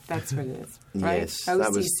Awards. That's what it is. Right? Yes,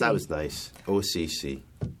 OCC. that was nice. OCC.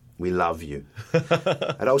 We love you.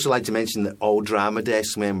 I'd also like to mention that all Drama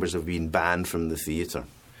Desk members have been banned from the theatre.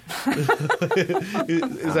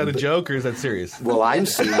 Is that a joke or is that serious? Well, I'm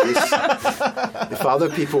serious. If other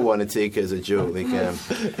people want to take it as a joke, they can.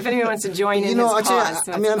 If anyone wants to join in this cause,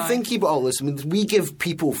 I'm thinking about all this. We give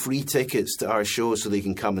people free tickets to our show so they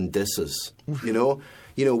can come and diss us.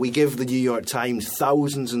 We give the New York Times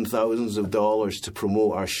thousands and thousands of dollars to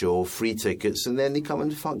promote our show, free tickets, and then they come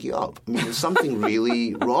and fuck you up. There's something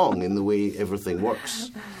really wrong in the way everything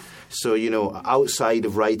works. So, outside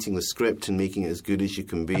of writing the script and making it as good as you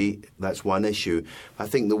can be, that's one issue. I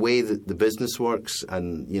think the way that the business works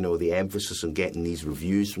and, the emphasis on getting these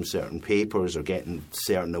reviews from certain papers or getting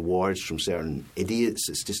certain awards from certain idiots,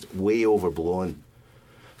 it's just way overblown.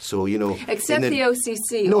 So, except the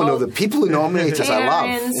OCC. No, the people who nominate us, I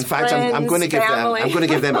love. In fact, I'm going to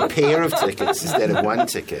give them a pair of tickets instead of one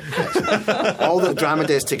ticket. All the Drama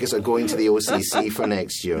Desk tickets are going to the OCC for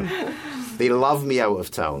next year. They love me out of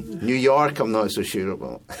town. New York, I'm not so sure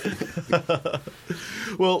about.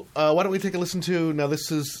 Well, why don't we take a listen to... Now,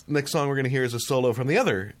 next song we're going to hear is a solo from the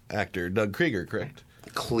other actor, Doug Krieger, correct?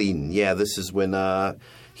 Clean. Yeah, this is when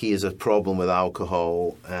he has a problem with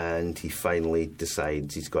alcohol and he finally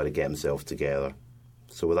decides he's got to get himself together.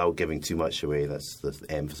 So without giving too much away, that's the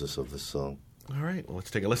emphasis of the song. All right, well, let's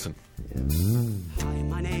take a listen. Yeah. Hi,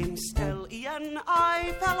 my name's still Ian.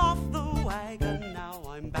 I fell off the wagon. Now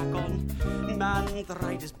I'm back on. Man, the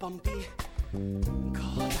ride is bumpy.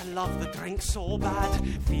 God, I love the drink so bad.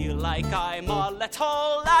 Feel like I'm a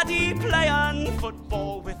little laddie playing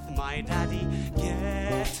football with my my daddy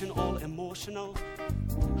getting all emotional.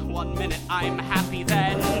 1 minute I'm happy,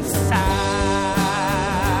 then sad.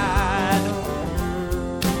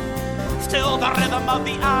 Still the rhythm of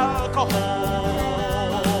the alcohol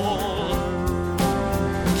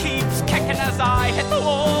keeps kicking as I hit the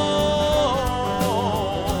wall.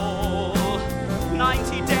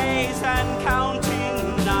 90 days and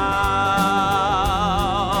counting now.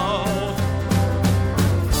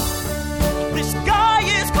 This guy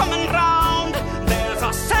is coming round. There's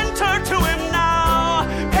a center to him now.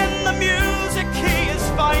 In the music he is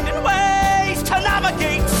finding ways to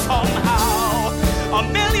navigate somehow. A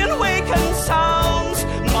million wakened sounds,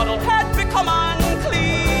 muddled head become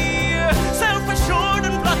unclear, self-assured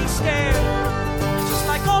and bloody scared, just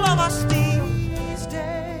like all of us these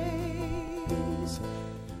days.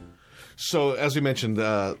 So, as we mentioned,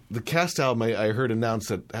 the cast album, I heard announced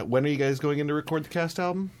that. When are you guys going in to record the cast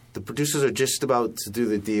album? The producers are just about to do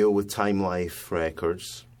the deal with Time Life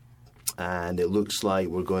Records, and it looks like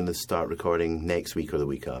we're going to start recording next week or the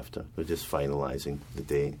week after. We're just finalising the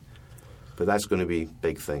date. But that's going to be a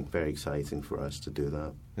big thing, very exciting for us to do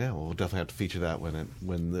that. Yeah, well, we'll definitely have to feature that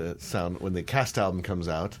when the cast album comes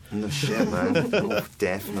out. No shit, man. Oh,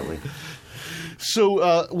 definitely.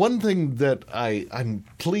 So one thing that I was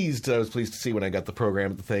pleased to see when I got the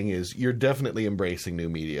program at the thing is you're definitely embracing new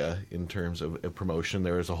media in terms of promotion.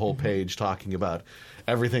 There is a whole page talking about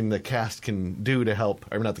everything the cast can do to help,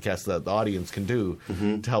 or not the cast, the audience can do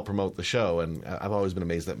to help promote the show. And I've always been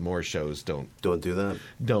amazed that more shows don't do that.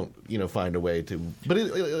 Don't find a way to. But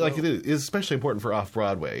it is especially important for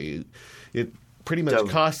off-Broadway. It pretty much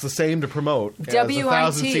costs the same to promote as a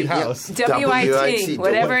 1,000-seat house. WIT,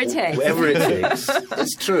 whatever it takes. Whatever it takes.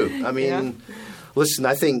 It's true. I mean, listen,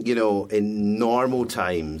 I think, in normal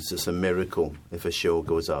times, it's a miracle if a show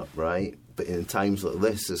goes up, right? But in times like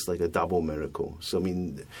this, it's like a double miracle. So, I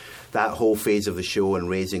mean, that whole phase of the show and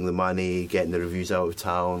raising the money, getting the reviews out of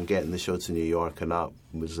town, getting the show to New York and up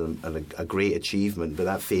was a great achievement. But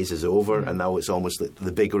that phase is over, and now it's almost like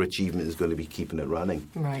the bigger achievement is going to be keeping it running.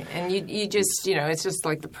 Right. And you just, it's just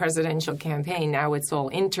like the presidential campaign. Now it's all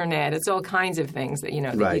internet. It's all kinds of things that,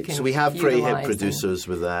 that right. you can So we have pretty hit utilize producers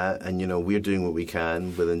with that, and, we're doing what we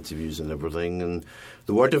can with interviews and everything. And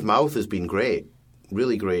the word of mouth has been great,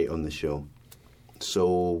 really great on the show.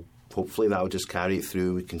 So hopefully that'll just carry it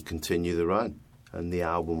through. We can continue the run, and the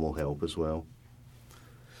album will help as well.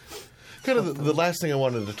 Kind of the last thing I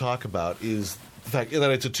wanted to talk about is the fact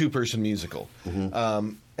that it's a two-person musical.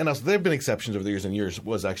 And also, there have been exceptions over the years, and yours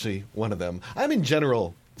was actually one of them. I'm in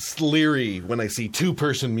general leery when I see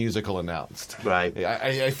two-person musical announced. Right.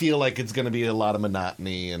 I feel like it's going to be a lot of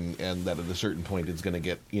monotony, and that at a certain point it's going to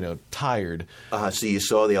get tired. So you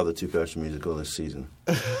saw the other two-person musical this season?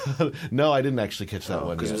 No, I didn't actually catch that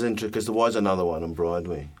one. Because there was another one on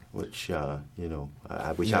Broadway, which I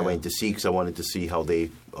went to see because I wanted to see how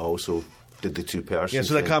they also did the two-person. Yeah,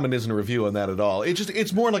 so that comment isn't a review on that at all.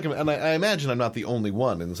 It's more like, and I imagine I'm not the only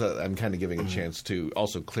one, and so I'm kind of giving a chance to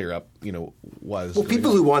also clear up, was. Well,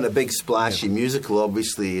 people who want a big splashy musical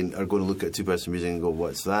obviously are going to look at two-person music and go,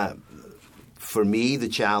 "What's that?" For me, the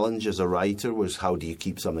challenge as a writer was how do you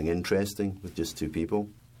keep something interesting with just two people,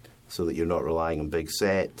 so that you're not relying on big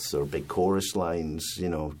sets or big chorus lines,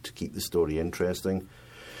 to keep the story interesting.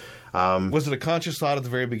 Was it a conscious thought at the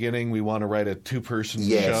very beginning, we want to write a two-person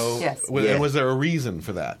show? Yes. And was there a reason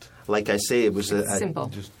for that? Like I say, it was simple.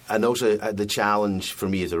 And also the challenge for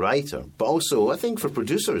me as a writer. But also, I think for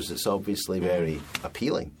producers, it's obviously very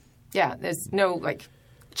appealing. Yeah, there's no,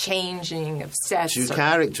 changing of sets. Two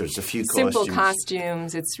characters, a few simple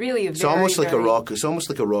costumes. It's really It's almost like a rock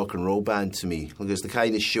and roll band to me. Like it's the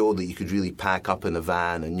kind of show that you could really pack up in a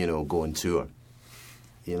van and, go on tour.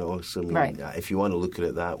 So right. If you want to look at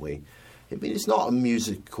it that way, it's not a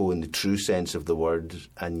musical in the true sense of the word,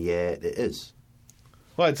 and yet it is.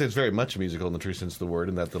 Well, I'd say it's very much a musical in the true sense of the word,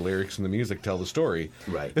 in that the lyrics and the music tell the story.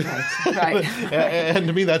 Right. Right. And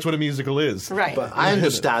to me, that's what a musical is. Right. But I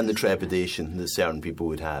understand the trepidation that certain people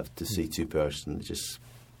would have to see two-person. Just,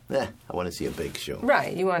 I want to see a big show.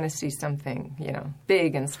 Right. You want to see something,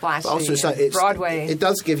 big and splashy. But also, and Broadway. It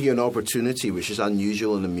does give you an opportunity, which is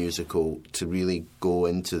unusual in a musical, to really go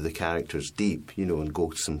into the characters deep, and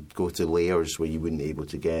go to layers where you wouldn't be able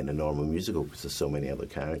to get in a normal musical because there's so many other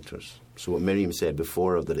characters. So what Miriam said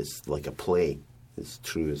before, that it's like a play, is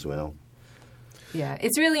true as well. Yeah,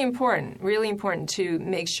 it's really important to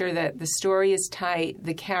make sure that the story is tight,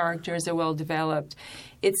 the characters are well developed.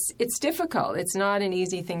 It's difficult. It's not an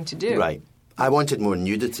easy thing to do. Right. I wanted more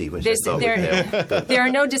nudity, which I thought would help. There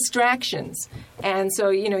are no distractions. And so,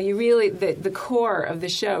 you really, the core of the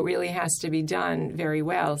show really has to be done very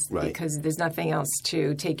well because there's nothing else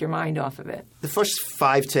to take your mind off of it. The first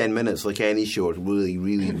 5-10 minutes, like any show, are really,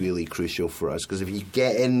 really, really crucial for us because if you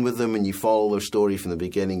get in with them and you follow their story from the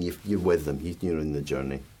beginning, you're with them. You're in the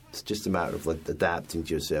journey. It's just a matter of adapting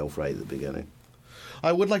to yourself right at the beginning.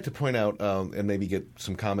 I would like to point out and maybe get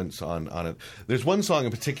some comments on it. There's one song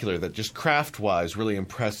in particular that just craft-wise really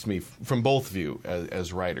impressed me from both of you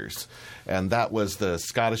as writers, and that was the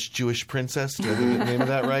Scottish Jewish Princess. Did I get the name of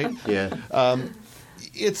that right? Yeah.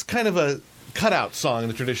 It's kind of a cutout song in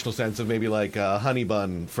the traditional sense of maybe like Honey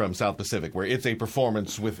Bun from South Pacific, where it's a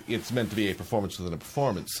performance it's meant to be a performance within a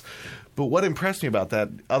performance. But what impressed me about that,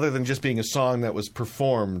 other than just being a song that was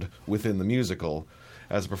performed within the musical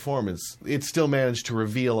as a performance, it still managed to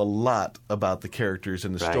reveal a lot about the characters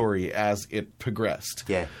in the story as it progressed.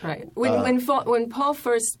 Yeah. Right. When Paul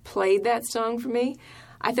first played that song for me,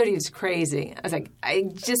 I thought he was crazy. I was like,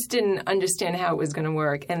 I just didn't understand how it was going to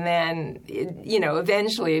work. And then,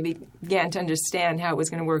 eventually I began to understand how it was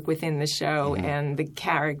going to work within the show and the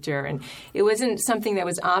character. And it wasn't something that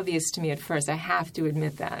was obvious to me at first. I have to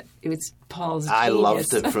admit that. It was Paul's genius. I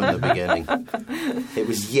loved it from the beginning. It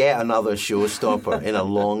was yet another showstopper in a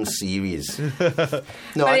long series.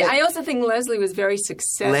 No, I also think Leslie was very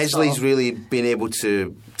successful. Leslie's really been able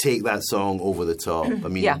to take that song over the top. I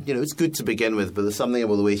mean, it's good to begin with, but there's something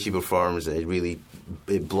about the way she performs that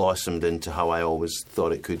it blossomed into how I always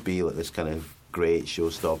thought it could be, like this kind of great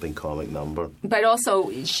show-stopping comic number. But also,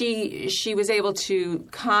 she was able to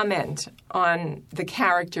comment on the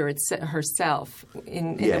character herself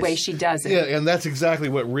in the way she does it. Yeah, and that's exactly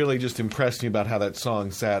what really just impressed me about how that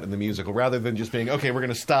song sat in the musical. Rather than just being, okay, we're going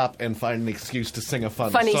to stop and find an excuse to sing a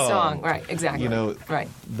funny song. Right, exactly.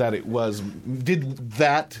 That it did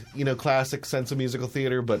that, classic sense of musical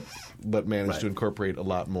theater, but managed to incorporate a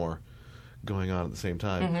lot more going on at the same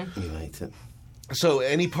time. We liked it. So,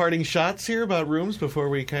 any parting shots here about Rooms before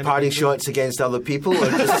we kind of... Parting shots against other people? Or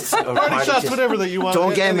just, or parting shots, whatever that you want.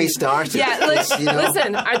 Don't get me started. Yeah, listen,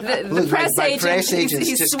 the press agent,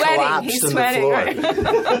 he's just sweating. collapsed He's on sweating. the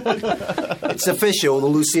floor. It's official. The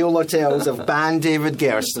Lucille Hotels have banned David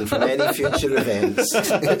Gersten from any future events.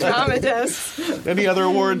 Dramatist. Any other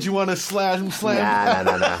awards you want to slam?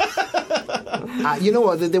 Nah. You know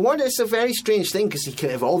what? The award is a very strange thing because you can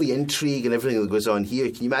have all the intrigue and everything that goes on here.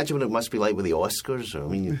 Can you imagine what it must be like with the Oscars? I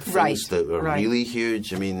mean, things that are really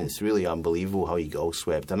huge. I mean, it's really unbelievable how you get all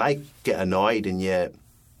swept. And I get annoyed, and yet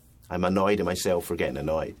I'm annoyed at myself for getting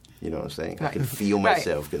annoyed. You know what I'm saying? I can feel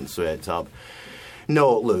myself getting swept up.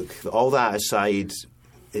 No, look, all that aside,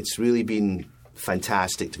 it's really been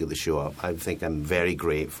fantastic to get the show up. I think I'm very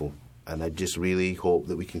grateful. And I just really hope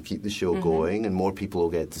that we can keep the show going and more people will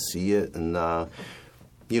get to see it and,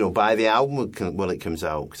 buy the album when it comes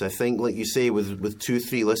out. Because I think, like you say, with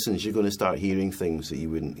 2-3 listens, you're going to start hearing things that you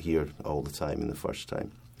wouldn't hear all the time in the first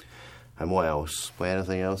time. And what else?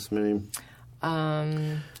 Anything else, Miriam?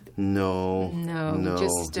 No.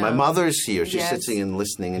 Just, my mother's here. She's sitting and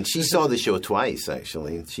listening. And she saw the show twice,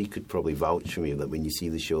 actually. And she could probably vouch for me that when you see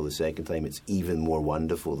the show the second time, it's even more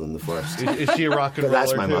wonderful than the first. Is she a rock and roller?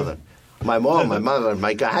 That's my mother. My mom, my mother,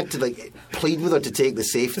 I had to plead with her to take the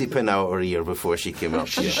safety pin out of her ear before she came up.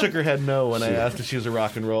 She shook her head no when I asked if she was a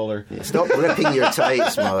rock and roller. Yeah, stop ripping your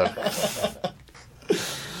tights, mother.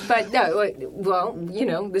 But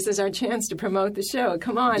no, this is our chance to promote the show.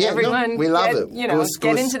 Come on, everyone! We love it.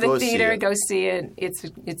 Get into the theater, go see it.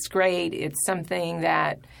 It's great. It's something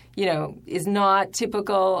that is not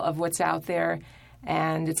typical of what's out there.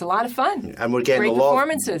 And it's a lot of fun. And we're getting great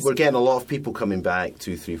performances. We're getting a lot of people coming back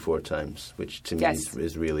 2, 3, 4 times, which to me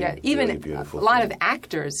is really, even really beautiful. A lot of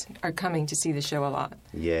actors are coming to see the show a lot.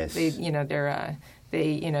 Yes, they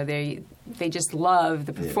just love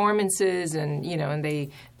the performances, and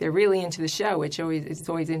they're really into the show, which is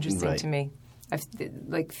always interesting to me.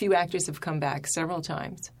 Few actors have come back several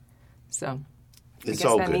times, so I guess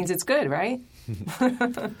that means it's good, right?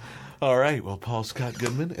 All right. Well, Paul Scott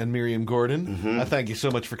Goodman and Miriam Gordon, I thank you so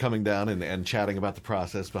much for coming down and chatting about the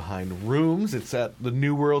process behind Rooms. It's at the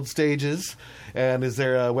New World Stages. And is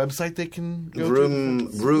there a website they can go to?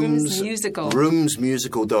 Rooms Musical.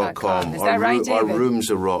 Roomsmusical.com. Is that right, David? Or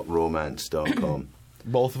roomsarockRomance.com.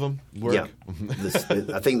 Both of them work? Yeah.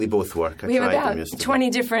 I think they both work. We have about 20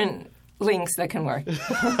 different links that can work.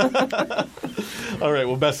 All right.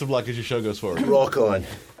 Well, best of luck as your show goes forward. Rock on.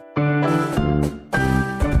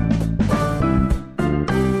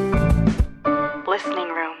 Listening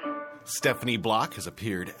Room. Stephanie Block has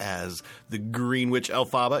appeared as the Green Witch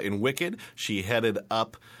Elphaba in Wicked. She headed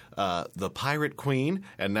up the Pirate Queen,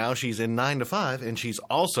 and now she's in 9 to 5, and she's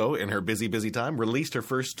also, in her busy time, released her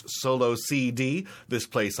first solo CD, This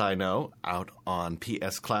Place I Know, out on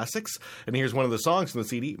PS Classics. And here's one of the songs from the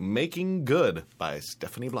CD, Making Good by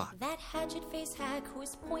Stephanie Block. That hatchet-faced hag who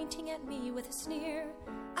is pointing at me with a sneer,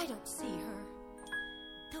 I don't see her.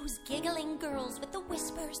 Those giggling girls with the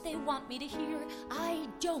whispers they want me to hear, I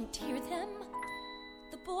don't hear them.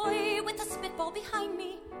 The boy with the spitball behind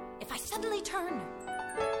me, if I suddenly turn,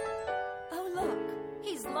 oh look,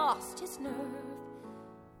 he's lost his nerve.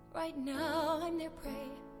 Right now I'm their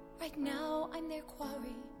prey, right now I'm their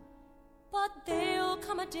quarry. But there'll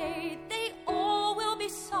come a day they all will be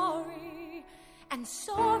sorry, and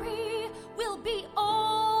sorry will be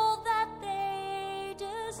all that they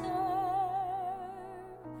deserve.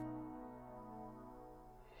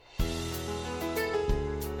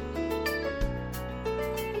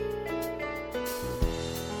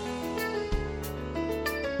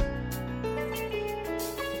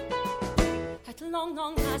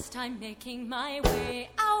 Long last I'm making my way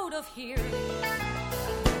out of here.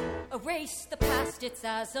 Erase the past, it's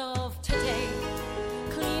as of today.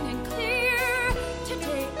 Clean and clear,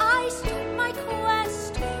 today I start my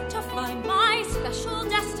quest to find my special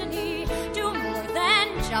destiny. Do more than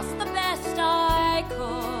just the best I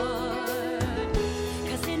could.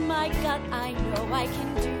 'Cause in my gut I know I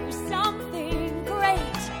can do something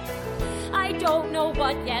great. I don't know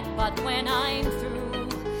what yet, but when I'm through,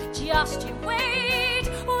 just you wait.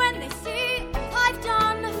 When they see all I've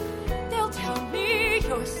done, they'll tell me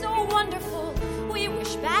you're so wonderful. We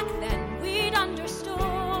wish back then we'd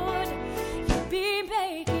understood. You'd be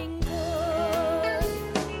making good.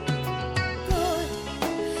 Good.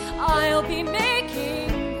 I'll be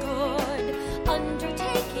making good.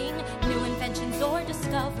 Undertaking new inventions or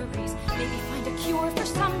discoveries. Maybe find a cure for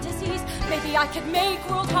some disease. Maybe I could make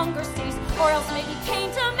world hunger cease. Or else maybe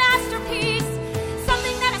paint a masterpiece.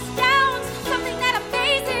 Something that astounds, something that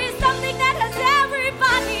amazes, something that has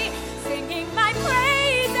everybody singing my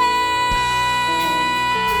praises.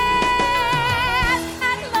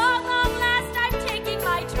 At long last I'm taking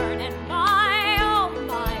my turn, and my, oh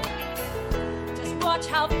my, just watch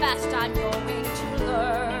how fast I'm going to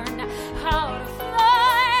learn how to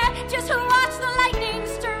fly. Just watch the lightning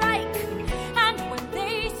strike, and when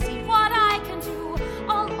they see what I can do,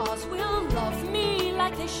 all Oz will love me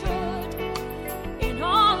like they should. In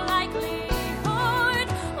all likelihood,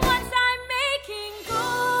 once I'm making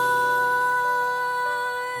good,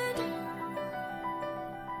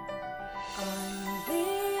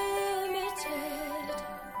 unlimited.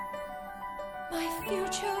 My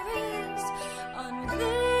future is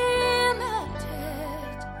unlimited,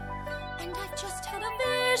 and I've just had a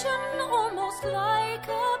vision, almost like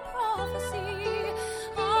a prophecy.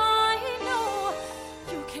 I know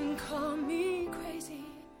you can call me crazy.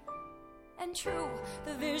 And true,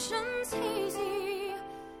 the vision's hazy,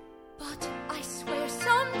 but I swear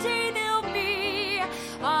someday there'll be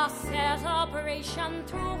a celebration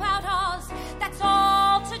throughout Oz that's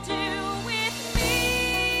all to do with me.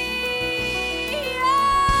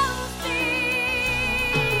 Oh, see.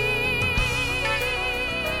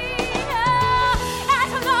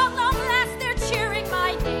 At long last they're cheering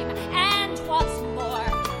my name, and what's more,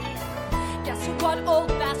 guess what old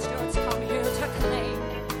bastards come here to claim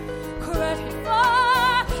credit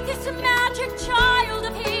for this magic child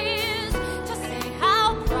of his, to say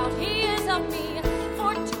how proud he is of me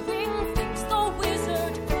for doing things the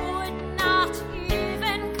wizard could not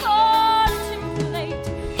even contemplate.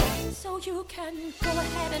 So you can go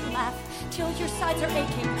ahead and laugh till your sides are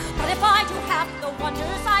aching, but if I do half the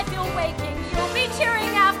wonders I feel waking, you'll be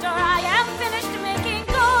cheering after I am finished making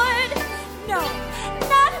good. No,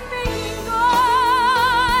 not making good.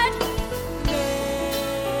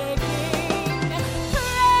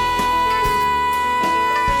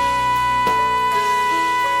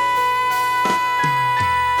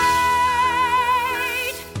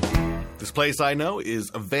 This Place I Know is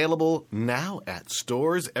available now at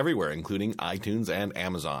stores everywhere, including iTunes and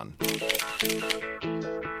Amazon.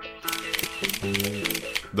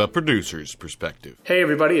 The Producer's Perspective. Hey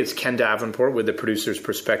everybody, it's Ken Davenport with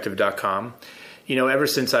theproducersperspective.com. You know, ever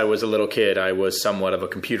since I was a little kid, I was somewhat of a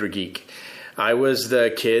computer geek. I was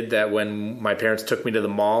the kid that when my parents took me to the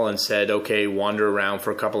mall and said, okay, wander around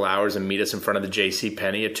for a couple hours and meet us in front of the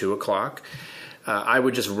JCPenney at 2 o'clock, I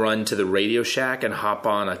would just run to the Radio Shack and hop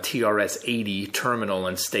on a TRS-80 terminal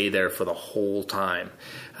and stay there for the whole time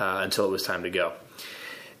until it was time to go.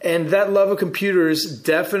 And that love of computers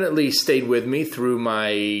definitely stayed with me through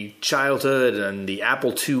my childhood, and the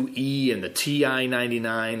Apple IIe and the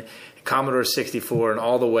TI-99, Commodore 64, and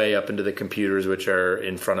all the way up into the computers which are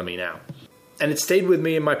in front of me now. And it stayed with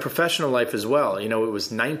me in my professional life as well. It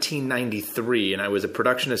was 1993, and I was a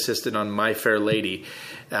production assistant on My Fair Lady.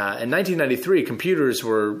 In 1993, computers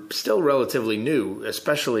were still relatively new,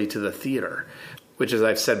 especially to the theater, which, as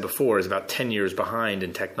I've said before, is about 10 years behind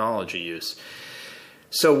in technology use.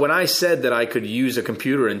 So when I said that I could use a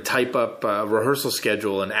computer and type up a rehearsal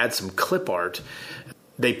schedule and add some clip art,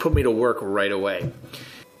 they put me to work right away.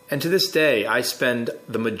 And to this day, I spend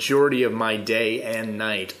the majority of my day and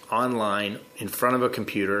night online in front of a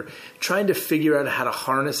computer trying to figure out how to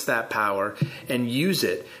harness that power and use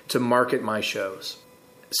it to market my shows.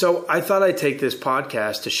 So I thought I'd take this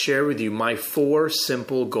podcast to share with you my 4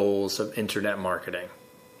 simple goals of internet marketing.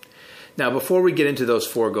 Now, before we get into those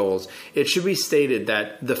 4 goals, it should be stated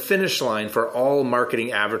that the finish line for all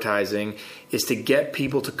marketing advertising is to get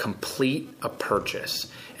people to complete a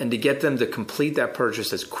purchase and to get them to complete that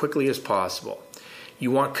purchase as quickly as possible.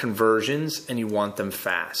 You want conversions and you want them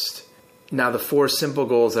fast. Now, the 4 simple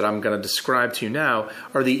goals that I'm going to describe to you now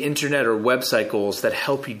are the internet or website goals that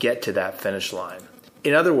help you get to that finish line.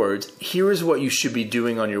 In other words, here is what you should be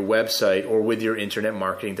doing on your website or with your internet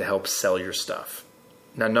marketing to help sell your stuff.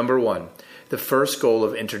 Now, number 1, the first goal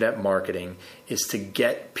of internet marketing is to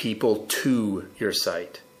get people to your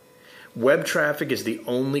site. Web traffic is the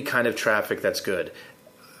only kind of traffic that's good.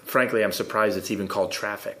 Frankly, I'm surprised it's even called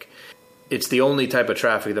traffic. It's the only type of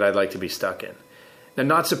traffic that I'd like to be stuck in. Now,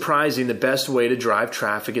 not surprising, the best way to drive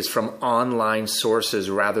traffic is from online sources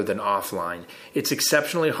rather than offline. It's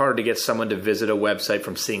exceptionally hard to get someone to visit a website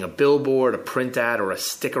from seeing a billboard, a print ad, or a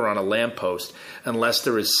sticker on a lamppost unless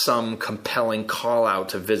there is some compelling call out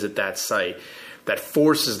to visit that site that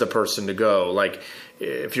forces the person to go, like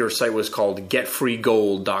if your site was called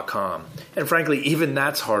getfreegold.com. And frankly, even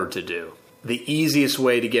that's hard to do. The easiest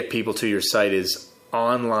way to get people to your site is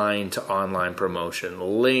online to online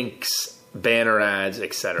promotion, links, banner ads,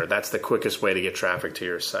 etc. That's the quickest way to get traffic to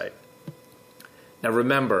your site. Now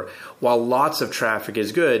remember, while lots of traffic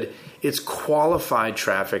is good, it's qualified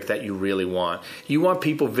traffic that you really want. You want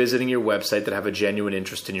people visiting your website that have a genuine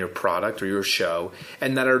interest in your product or your show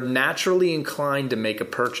and that are naturally inclined to make a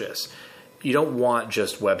purchase. You don't want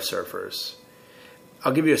just web surfers.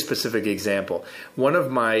 I'll give you a specific example. One of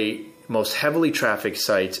my most heavily trafficked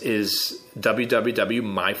sites is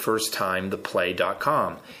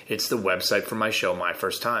www.myfirsttimetheplay.com. It's the website for my show, My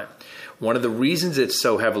First Time. One of the reasons it's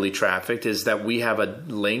so heavily trafficked is that we have a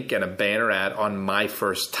link and a banner ad on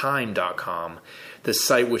myfirsttime.com, the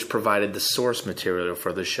site which provided the source material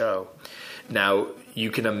for the show. Now,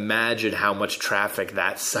 you can imagine how much traffic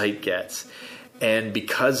that site gets. And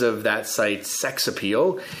because of that site's sex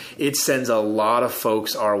appeal, it sends a lot of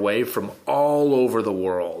folks our way from all over the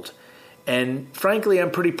world. And frankly,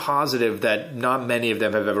 I'm pretty positive that not many of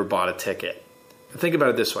them have ever bought a ticket. Think about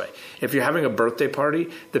it this way. If you're having a birthday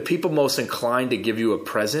party, the people most inclined to give you a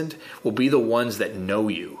present will be the ones that know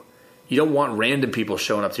you. You don't want random people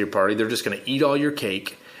showing up to your party. They're just going to eat all your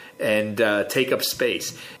cake and take up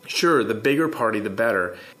space. Sure, the bigger party, the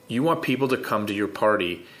better. You want people to come to your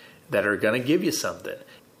party that are going to give you something.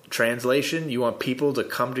 Translation, you want people to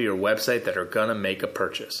come to your website that are going to make a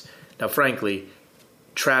purchase. Now, frankly,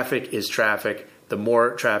 traffic is traffic. The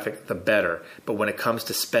more traffic, the better. But when it comes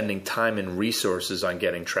to spending time and resources on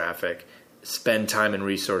getting traffic, spend time and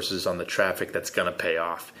resources on the traffic that's going to pay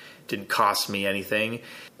off. It didn't cost me anything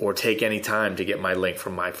or take any time to get my link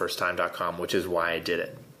from myfirsttime.com, which is why I did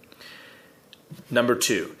it. Number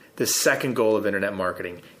 2, the second goal of internet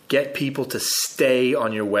marketing, get people to stay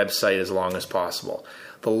on your website as long as possible.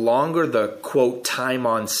 The longer the, quote, time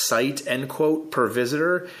on site, end quote, per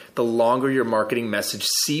visitor, the longer your marketing message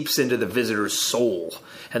seeps into the visitor's soul,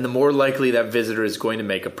 and the more likely that visitor is going to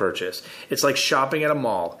make a purchase. It's like shopping at a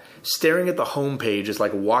mall. Staring at the homepage is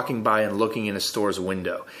like walking by and looking in a store's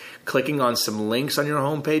window. Clicking on some links on your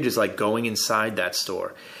homepage is like going inside that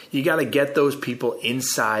store. You got to get those people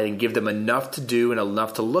inside and give them enough to do and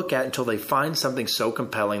enough to look at until they find something so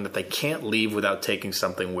compelling that they can't leave without taking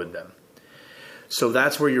something with them. So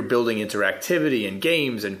that's where you're building interactivity and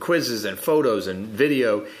games and quizzes and photos and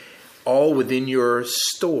video all within your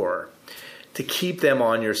store to keep them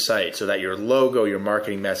on your site so that your logo, your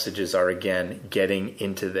marketing messages are, again, getting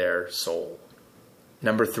into their soul.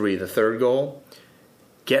 Number 3, the third goal,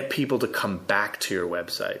 get people to come back to your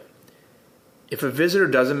website. If a visitor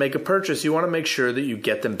doesn't make a purchase, you want to make sure that you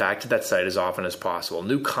get them back to that site as often as possible.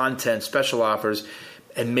 New content, special offers,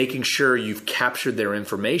 and making sure you've captured their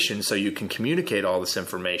information so you can communicate all this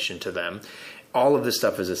information to them. All of this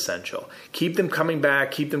stuff is essential. Keep them coming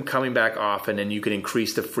back often, and you can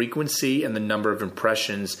increase the frequency and the number of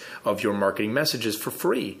impressions of your marketing messages for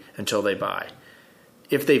free until they buy.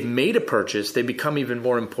 If they've made a purchase, they become even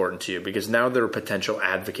more important to you because now they're a potential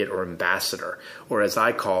advocate or ambassador, or as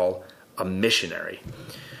I call, a missionary.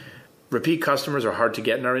 Repeat customers are hard to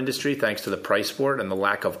get in our industry thanks to the price war and the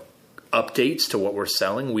lack of updates to what we're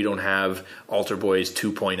selling. We don't have Altar Boys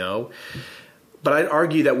 2.0. But I'd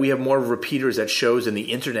argue that we have more repeaters at shows in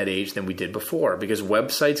the internet age than we did before because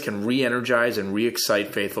websites can re-energize and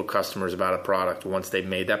re-excite faithful customers about a product once they've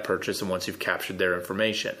made that purchase and once you've captured their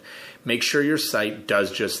information. Make sure your site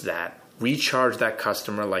does just that. Recharge that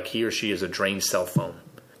customer like he or she is a drained cell phone.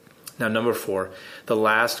 Now, number 4, the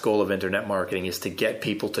last goal of internet marketing is to get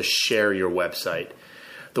people to share your website.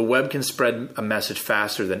 The web can spread a message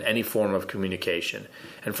faster than any form of communication.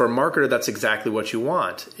 And for a marketer, that's exactly what you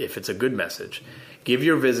want, if it's a good message. Give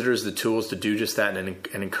your visitors the tools to do just that and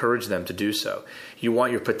encourage them to do so. You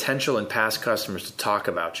want your potential and past customers to talk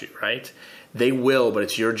about you, right? They will, but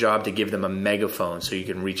it's your job to give them a megaphone so you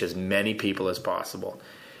can reach as many people as possible.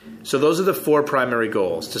 So those are the 4 primary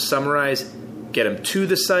goals. To summarize, get them to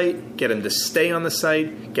the site, get them to stay on the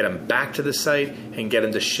site, get them back to the site, and get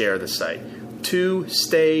them to share the site. To,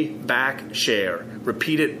 stay, back, share.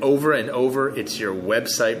 Repeat it over and over. It's your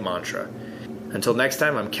website mantra. Until next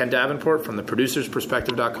time, I'm Ken Davenport from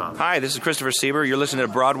theproducersperspective.com. Hi, this is Christopher Sieber. You're listening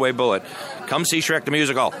to Broadway Bullet. Come see Shrek the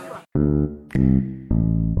Musical.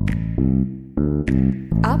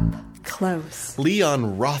 Up close.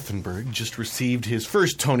 Leon Rothenberg just received his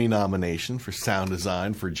first Tony nomination for sound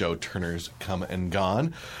design for Joe Turner's Come and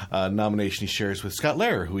Gone, a nomination he shares with Scott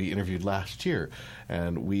Lehrer, who he interviewed last year.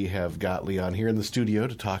 And we have got Leon here in the studio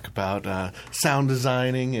to talk about sound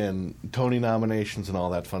designing and Tony nominations and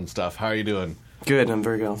all that fun stuff. How are you doing? Good. I'm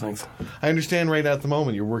very well, thanks. I understand right at the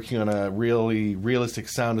moment you're working on a really realistic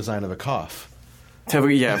sound design of a cough.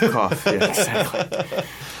 Yeah, cough. Yeah, exactly.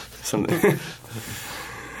 Something.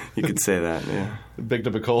 You could say that, yeah. Picked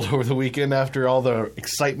up a cold over the weekend after all the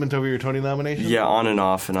excitement over your Tony nomination? Yeah, on and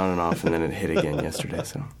off, and then it hit again yesterday,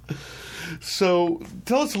 so... So,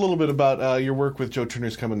 tell us a little bit about your work with Joe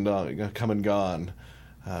Turner's Come and Gone.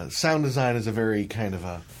 Sound design is a very kind of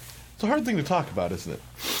it's a hard thing to talk about, isn't it?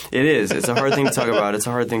 It is. It's a hard thing to talk about. It's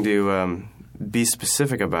a hard thing to be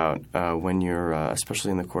specific about when you're,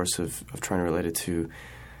 especially in the course of trying to relate it to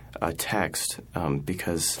text,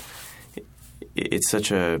 because it's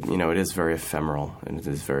such a, it is very ephemeral and it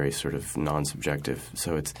is very sort of non-subjective.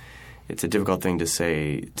 So it's a difficult thing to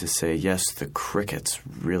say, yes, the crickets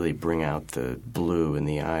really bring out the blue in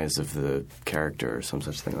the eyes of the character or some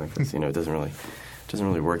such thing like this. It doesn't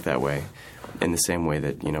really work that way in the same way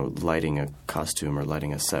that, lighting a costume or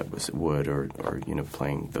lighting a set would or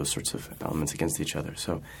playing those sorts of elements against each other.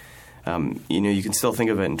 So, you can still think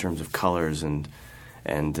of it in terms of colors and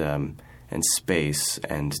space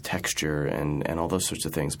and texture and all those sorts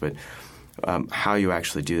of things. But how you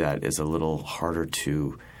actually do that is a little harder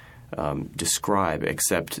to describe,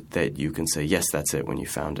 except that you can say, yes, that's it when you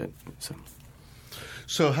found it.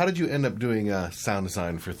 So how did you end up doing sound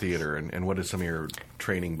design for theater, and what is some of your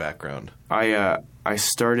training background? I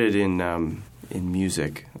started in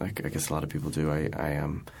music, like I guess a lot of people do. I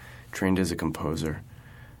trained as a composer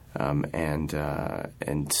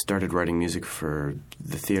and started writing music for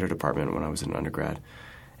the theater department when I was an undergrad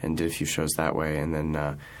and did a few shows that way. And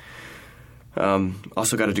then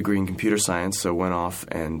also got a degree in computer science, so went off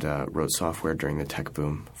and wrote software during the tech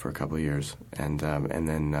boom for a couple of years. And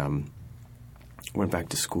then went back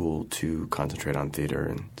to school to concentrate on theater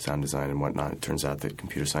and sound design and whatnot. It turns out that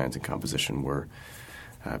computer science and composition were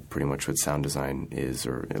pretty much what sound design is,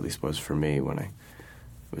 or at least was for me when I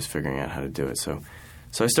was figuring out how to do it. So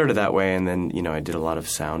I started that way, and then I did a lot of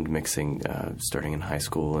sound mixing starting in high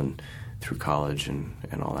school and through college and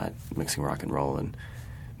all that, mixing rock and roll, and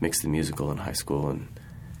mixed the musical in high school, and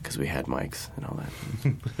because we had mics and all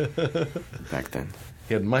that back then.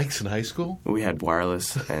 You had mics in high school? We had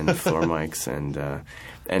wireless and floor mics, and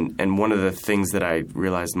one of the things that I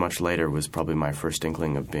realized much later was probably my first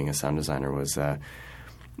inkling of being a sound designer was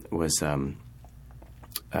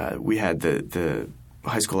we had the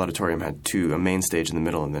high school auditorium had a main stage in the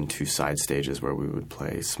middle and then 2 side stages where we would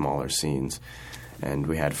play smaller scenes, and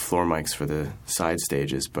we had floor mics for the side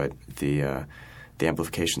stages, but the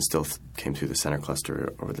amplification still came through the center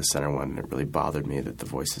cluster or the center one, and it really bothered me that the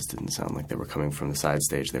voices didn't sound like they were coming from the side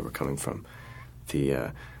stage. They were coming from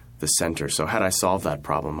the center. So had I solved that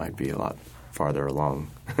problem, I'd be a lot farther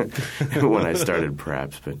along when I started,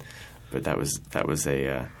 perhaps. But that was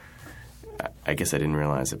a I guess I didn't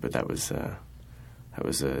realize it, but that was a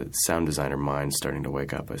sound designer mind starting to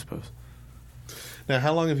wake up, I suppose. Now,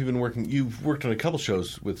 how long have you been working? You've worked on a couple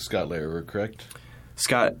shows with Scott Lehrer, correct?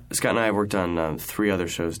 Scott and I worked on 3 other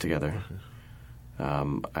shows together.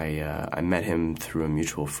 I met him through a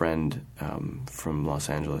mutual friend from Los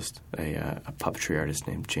Angeles, a puppetry artist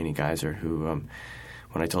named Janie Geyser, who,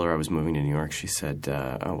 when I told her I was moving to New York, she said,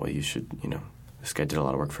 oh, well, you should, this guy did a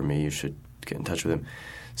lot of work for me. You should get in touch with him.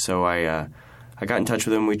 So I got in touch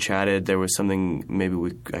with him. We chatted. There was something maybe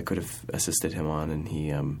I could have assisted him on, and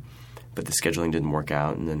he, but the scheduling didn't work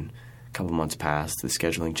out. And then a couple months passed. The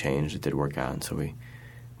scheduling changed. It did work out, and so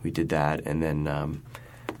we did that. And then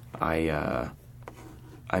I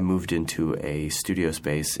moved into a studio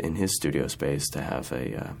space in his studio space to have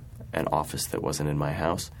an office that wasn't in my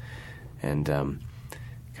house, and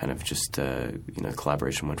kind of just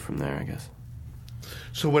collaboration went from there, I guess.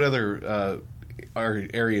 So, what other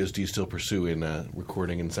areas do you still pursue in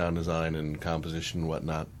recording and sound design and composition and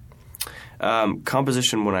whatnot?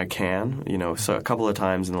 Composition when I can, so a couple of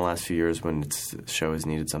times in the last few years when the show has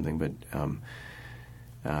needed something, but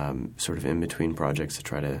sort of in between projects to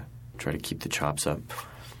try to keep the chops up.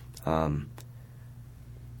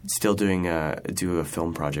 Still do a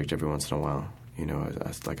film project every once in a while,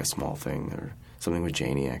 like a small thing or something with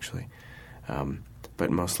Janie actually, but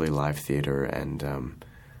mostly live theater and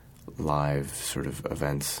live sort of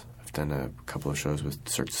events. I've done a couple of shows with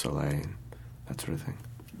Cirque du Soleil and that sort of thing.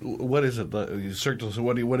 What is it? Cirque du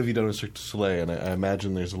Soleil, what have you done with Cirque du Soleil? And I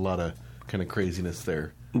imagine there's a lot of kind of craziness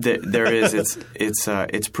there. There is.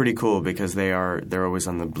 It's pretty cool because they're always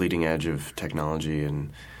on the bleeding edge of technology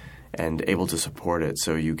and able to support it.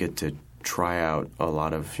 So you get to try out a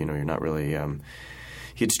lot of you're not really you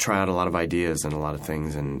get to try out a lot of ideas and a lot of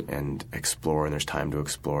things and explore, and there's time to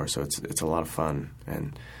explore. So it's a lot of fun,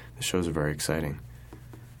 and the shows are very exciting.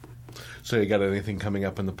 So you got anything coming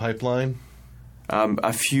up in the pipeline?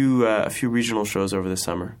 A few regional shows over the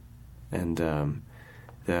summer, and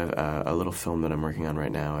a little film that I'm working on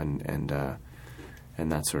right now, and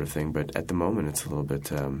that sort of thing. But at the moment, it's a little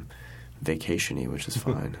bit vacation-y, which is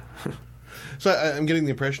fine. So I'm getting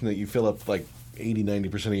the impression that you fill up like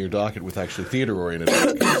 80-90% of your docket with actually theater-oriented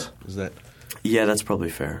work. Is that? Yeah, that's probably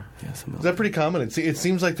fair. Yeah, is that pretty common? It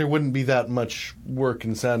seems like there wouldn't be that much work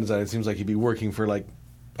in sound design. It seems like you'd be working for like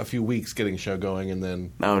a few weeks getting a show going, and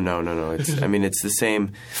then... Oh, no. It's the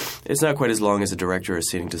same. It's not quite as long as a director or a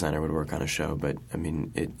seating designer would work on a show, but I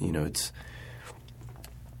mean, it's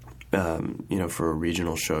for a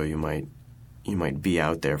regional show, you might be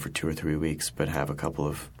out there for 2 or 3 weeks, but have a couple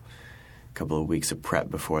of weeks of prep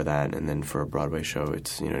before that, and then for a Broadway show,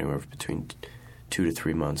 it's anywhere between 2 to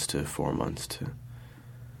 3 months to 4 months to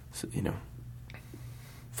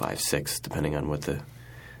 5, 6, depending on what the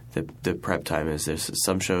prep time is. There's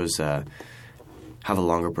some shows have a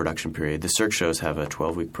longer production period. The Cirque shows have a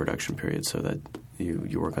 12-week production period, so that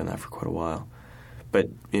you work on that for quite a while. But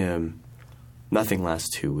nothing lasts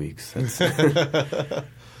 2 weeks.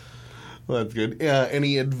 Well, that's good.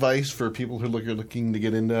 Any advice for people who are looking to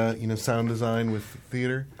get into sound design with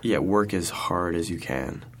theater? Yeah, work as hard as you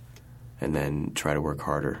can, and then try to work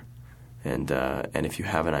harder. And if you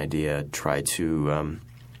have an idea, try to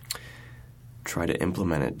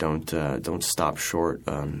implement it. Don't stop short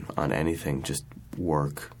on anything. Just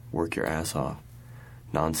work your ass off,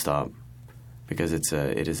 nonstop, because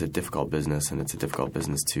it is a difficult business, and it's a difficult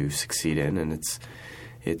business to succeed in, and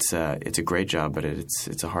it's a great job, but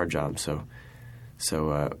it's a hard job. So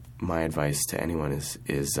my advice to anyone is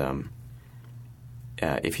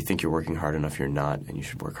if you think you're working hard enough, you're not, and you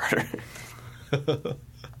should work harder.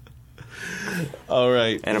 All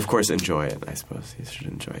right. And, of course, enjoy it, I suppose. You should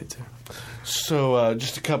enjoy it, too. So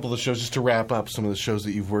just a couple of shows, just to wrap up some of the shows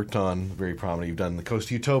that you've worked on, very prominent. You've done The Coast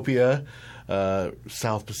to Utopia,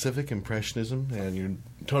 South Pacific, Impressionism, and you're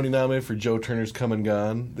Tony nominated for Joe Turner's Come and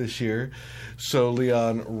Gone this year. So,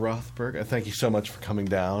 Leon Rothberg, I thank you so much for coming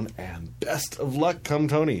down, and best of luck come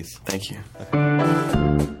Tonys. Thank you.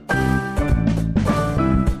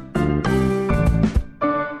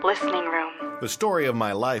 Listening Room. The Story of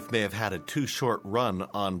My Life may have had a too short run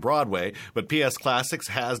on Broadway, but PS Classics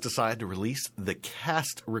has decided to release the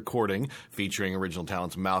cast recording featuring original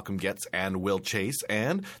talents Malcolm Getz and Will Chase,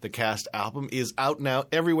 and the cast album is out now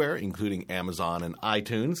everywhere, including Amazon and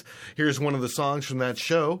iTunes. Here's one of the songs from that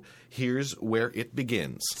show. Here's Where It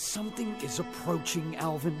Begins. Something is approaching,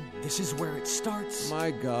 Alvin. This is where it starts.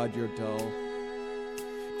 My God, you're dull.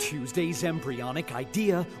 Tuesday's embryonic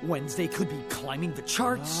idea. Wednesday could be climbing the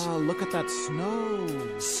charts. Ah, look at that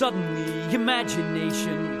snow. Suddenly,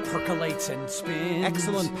 imagination percolates and spins.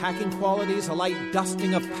 Excellent packing qualities, a light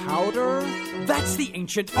dusting of powder. That's the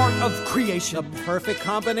ancient art of creation. The perfect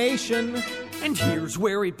combination. And here's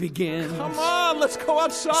where it begins. Come on, let's go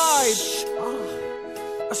outside. Shh.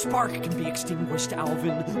 A spark can be extinguished,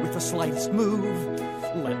 Alvin, with the slightest move.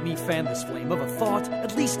 Let me fan this flame of a thought,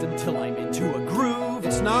 at least until I'm into a groove.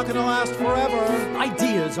 it's not gonna last forever.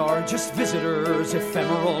 Ideas are just visitors,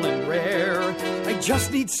 ephemeral and rare. I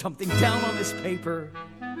just need something down on this paper.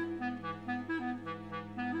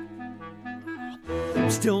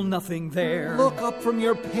 Still nothing there. Look up from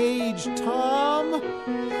your page, Tom.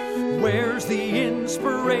 Where's the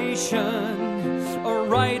inspiration? A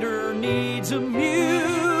writer needs a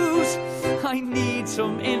muse. I need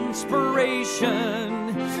some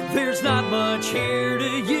inspiration. There's not much here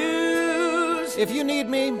to use. If you need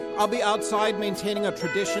me, I'll be outside maintaining a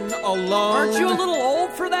tradition alone. Aren't you a little old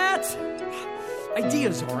for that?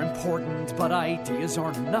 Ideas are important, but ideas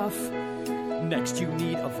aren't enough. Next, you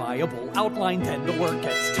need a viable outline, then the work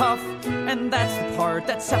gets tough. And that's the part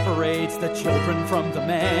that separates the children from the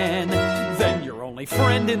men. Then your only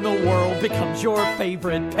friend in the world becomes your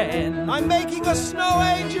favorite pen. I'm making a snow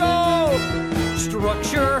angel!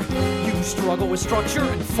 Structure. You struggle with structure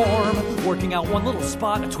and form. Working out one little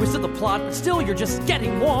spot, a twist of the plot, but still you're just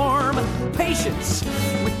getting warm. Patience.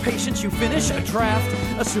 With patience you finish a draft.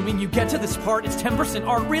 Assuming you get to this part, it's 10%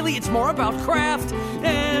 art. Really, it's more about craft.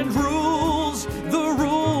 And rules. The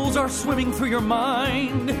rules are swimming through your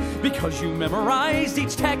mind because you memorized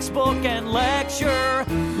each textbook and lecture.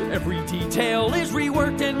 Every detail is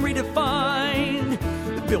reworked and redefined.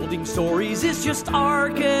 Building stories is just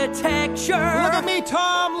architecture. Look at me,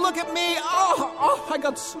 Tom! Look at me! Oh, I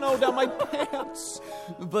got snow down my pants.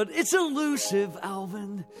 But it's elusive,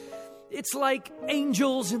 Alvin. It's like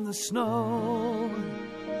angels in the snow.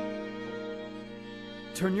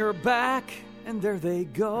 Turn your back, and there they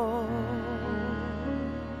go.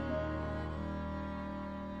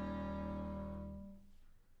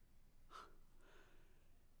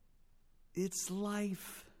 It's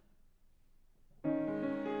life.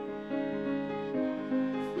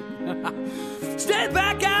 Stand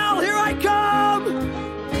back, Al! Here I come!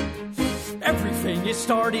 Everything is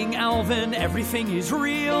starting, Alvin. Everything is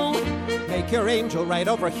real. Make your angel right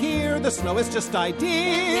over here. The snow is just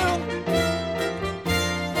ideal.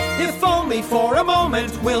 If only for a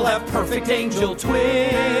moment we'll have perfect angel twins.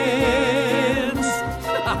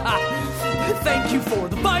 Thank you for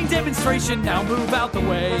the fine demonstration. Now move out the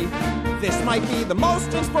way. This might be the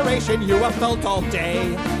most inspiration you have felt all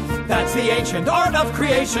day. That's the ancient art of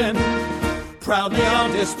creation, proudly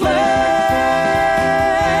on display.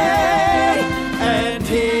 And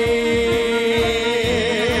here's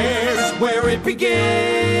where it begins.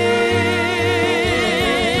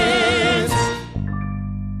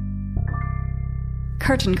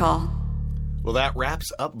 Curtain call. Well, that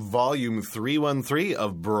wraps up Volume 313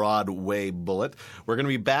 of Broadway Bullet. We're going to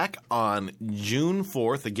be back on June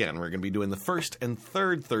 4th. Again, we're going to be doing the first and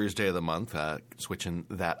third Thursday of the month, switching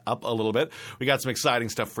that up a little bit. We got some exciting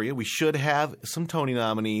stuff for you. We should have some Tony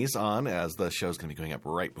nominees on, as the show's going to be going up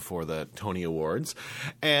right before the Tony Awards.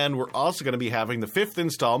 And we're also going to be having the fifth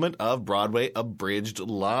installment of Broadway Abridged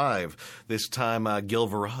Live. This time, Gil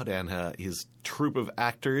Verad and his troupe of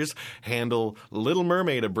actors handle Little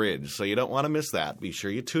Mermaid Abridged, so you don't want to miss that. Be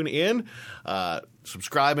sure you tune in.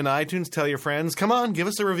 Subscribe in iTunes. Tell your friends. Come on, give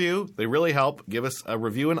us a review. They really help. Give us a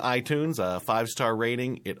review in iTunes, a 5-star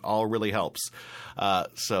rating. It all really helps.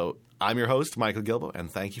 So I'm your host, Michael Gilbo,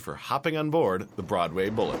 and thank you for hopping on board the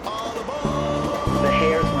Broadway Bullet. The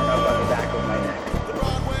hairs went up on the back of my neck.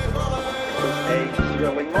 It was a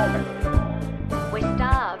thrilling moment. We're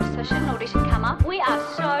starved, so should an audition come up? We are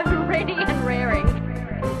so ready and raring.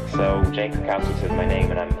 So Jake Krakowski says my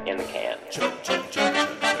name and I'm in the can.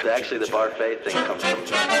 Actually, the Barfay thing comes from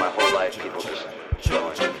my whole life. People just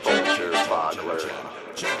going Vulture, Bogler.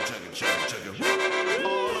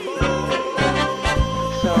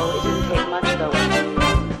 So it didn't take much, though, when you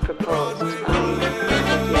proposed.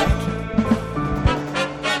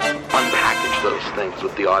 Unpackage those things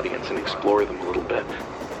with the audience and explore them a little bit.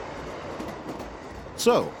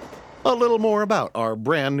 So, a little more about our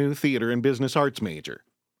brand new theater and business arts major.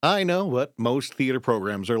 I know what most theater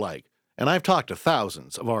programs are like, and I've talked to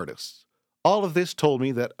thousands of artists. All of this told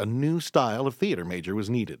me that a new style of theater major was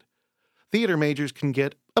needed. Theater majors can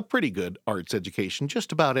get a pretty good arts education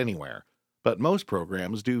just about anywhere, but most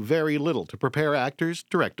programs do very little to prepare actors,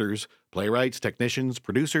 directors, playwrights, technicians,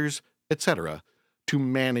 producers, etc., to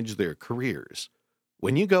manage their careers.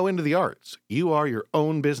 When you go into the arts, you are your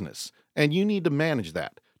own business, and you need to manage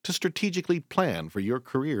that, to strategically plan for your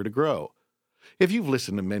career to grow. If you've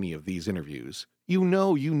listened to many of these interviews, you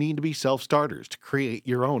know you need to be self-starters to create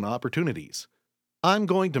your own opportunities. I'm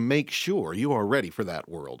going to make sure you are ready for that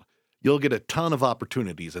world. You'll get a ton of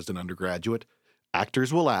opportunities as an undergraduate.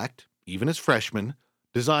 Actors will act, even as freshmen.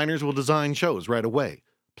 Designers will design shows right away.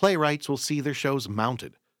 Playwrights will see their shows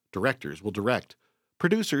mounted. Directors will direct.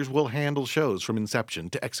 Producers will handle shows from inception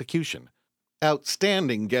to execution.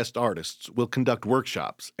 Outstanding guest artists will conduct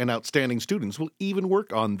workshops, and outstanding students will even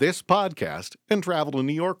work on this podcast and travel to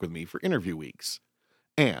New York with me for interview weeks.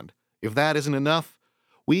 And if that isn't enough,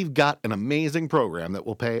 we've got an amazing program that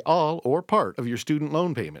will pay all or part of your student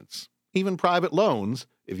loan payments, even private loans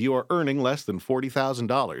if you are earning less than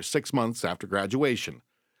 $40,000 6 months after graduation.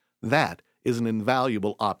 That is an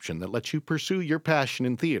invaluable option that lets you pursue your passion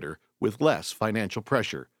in theater with less financial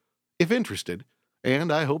pressure. If interested,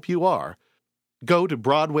 and I hope you are, go to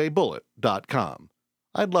BroadwayBullet.com.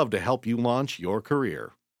 I'd love to help you launch your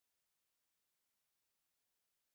career.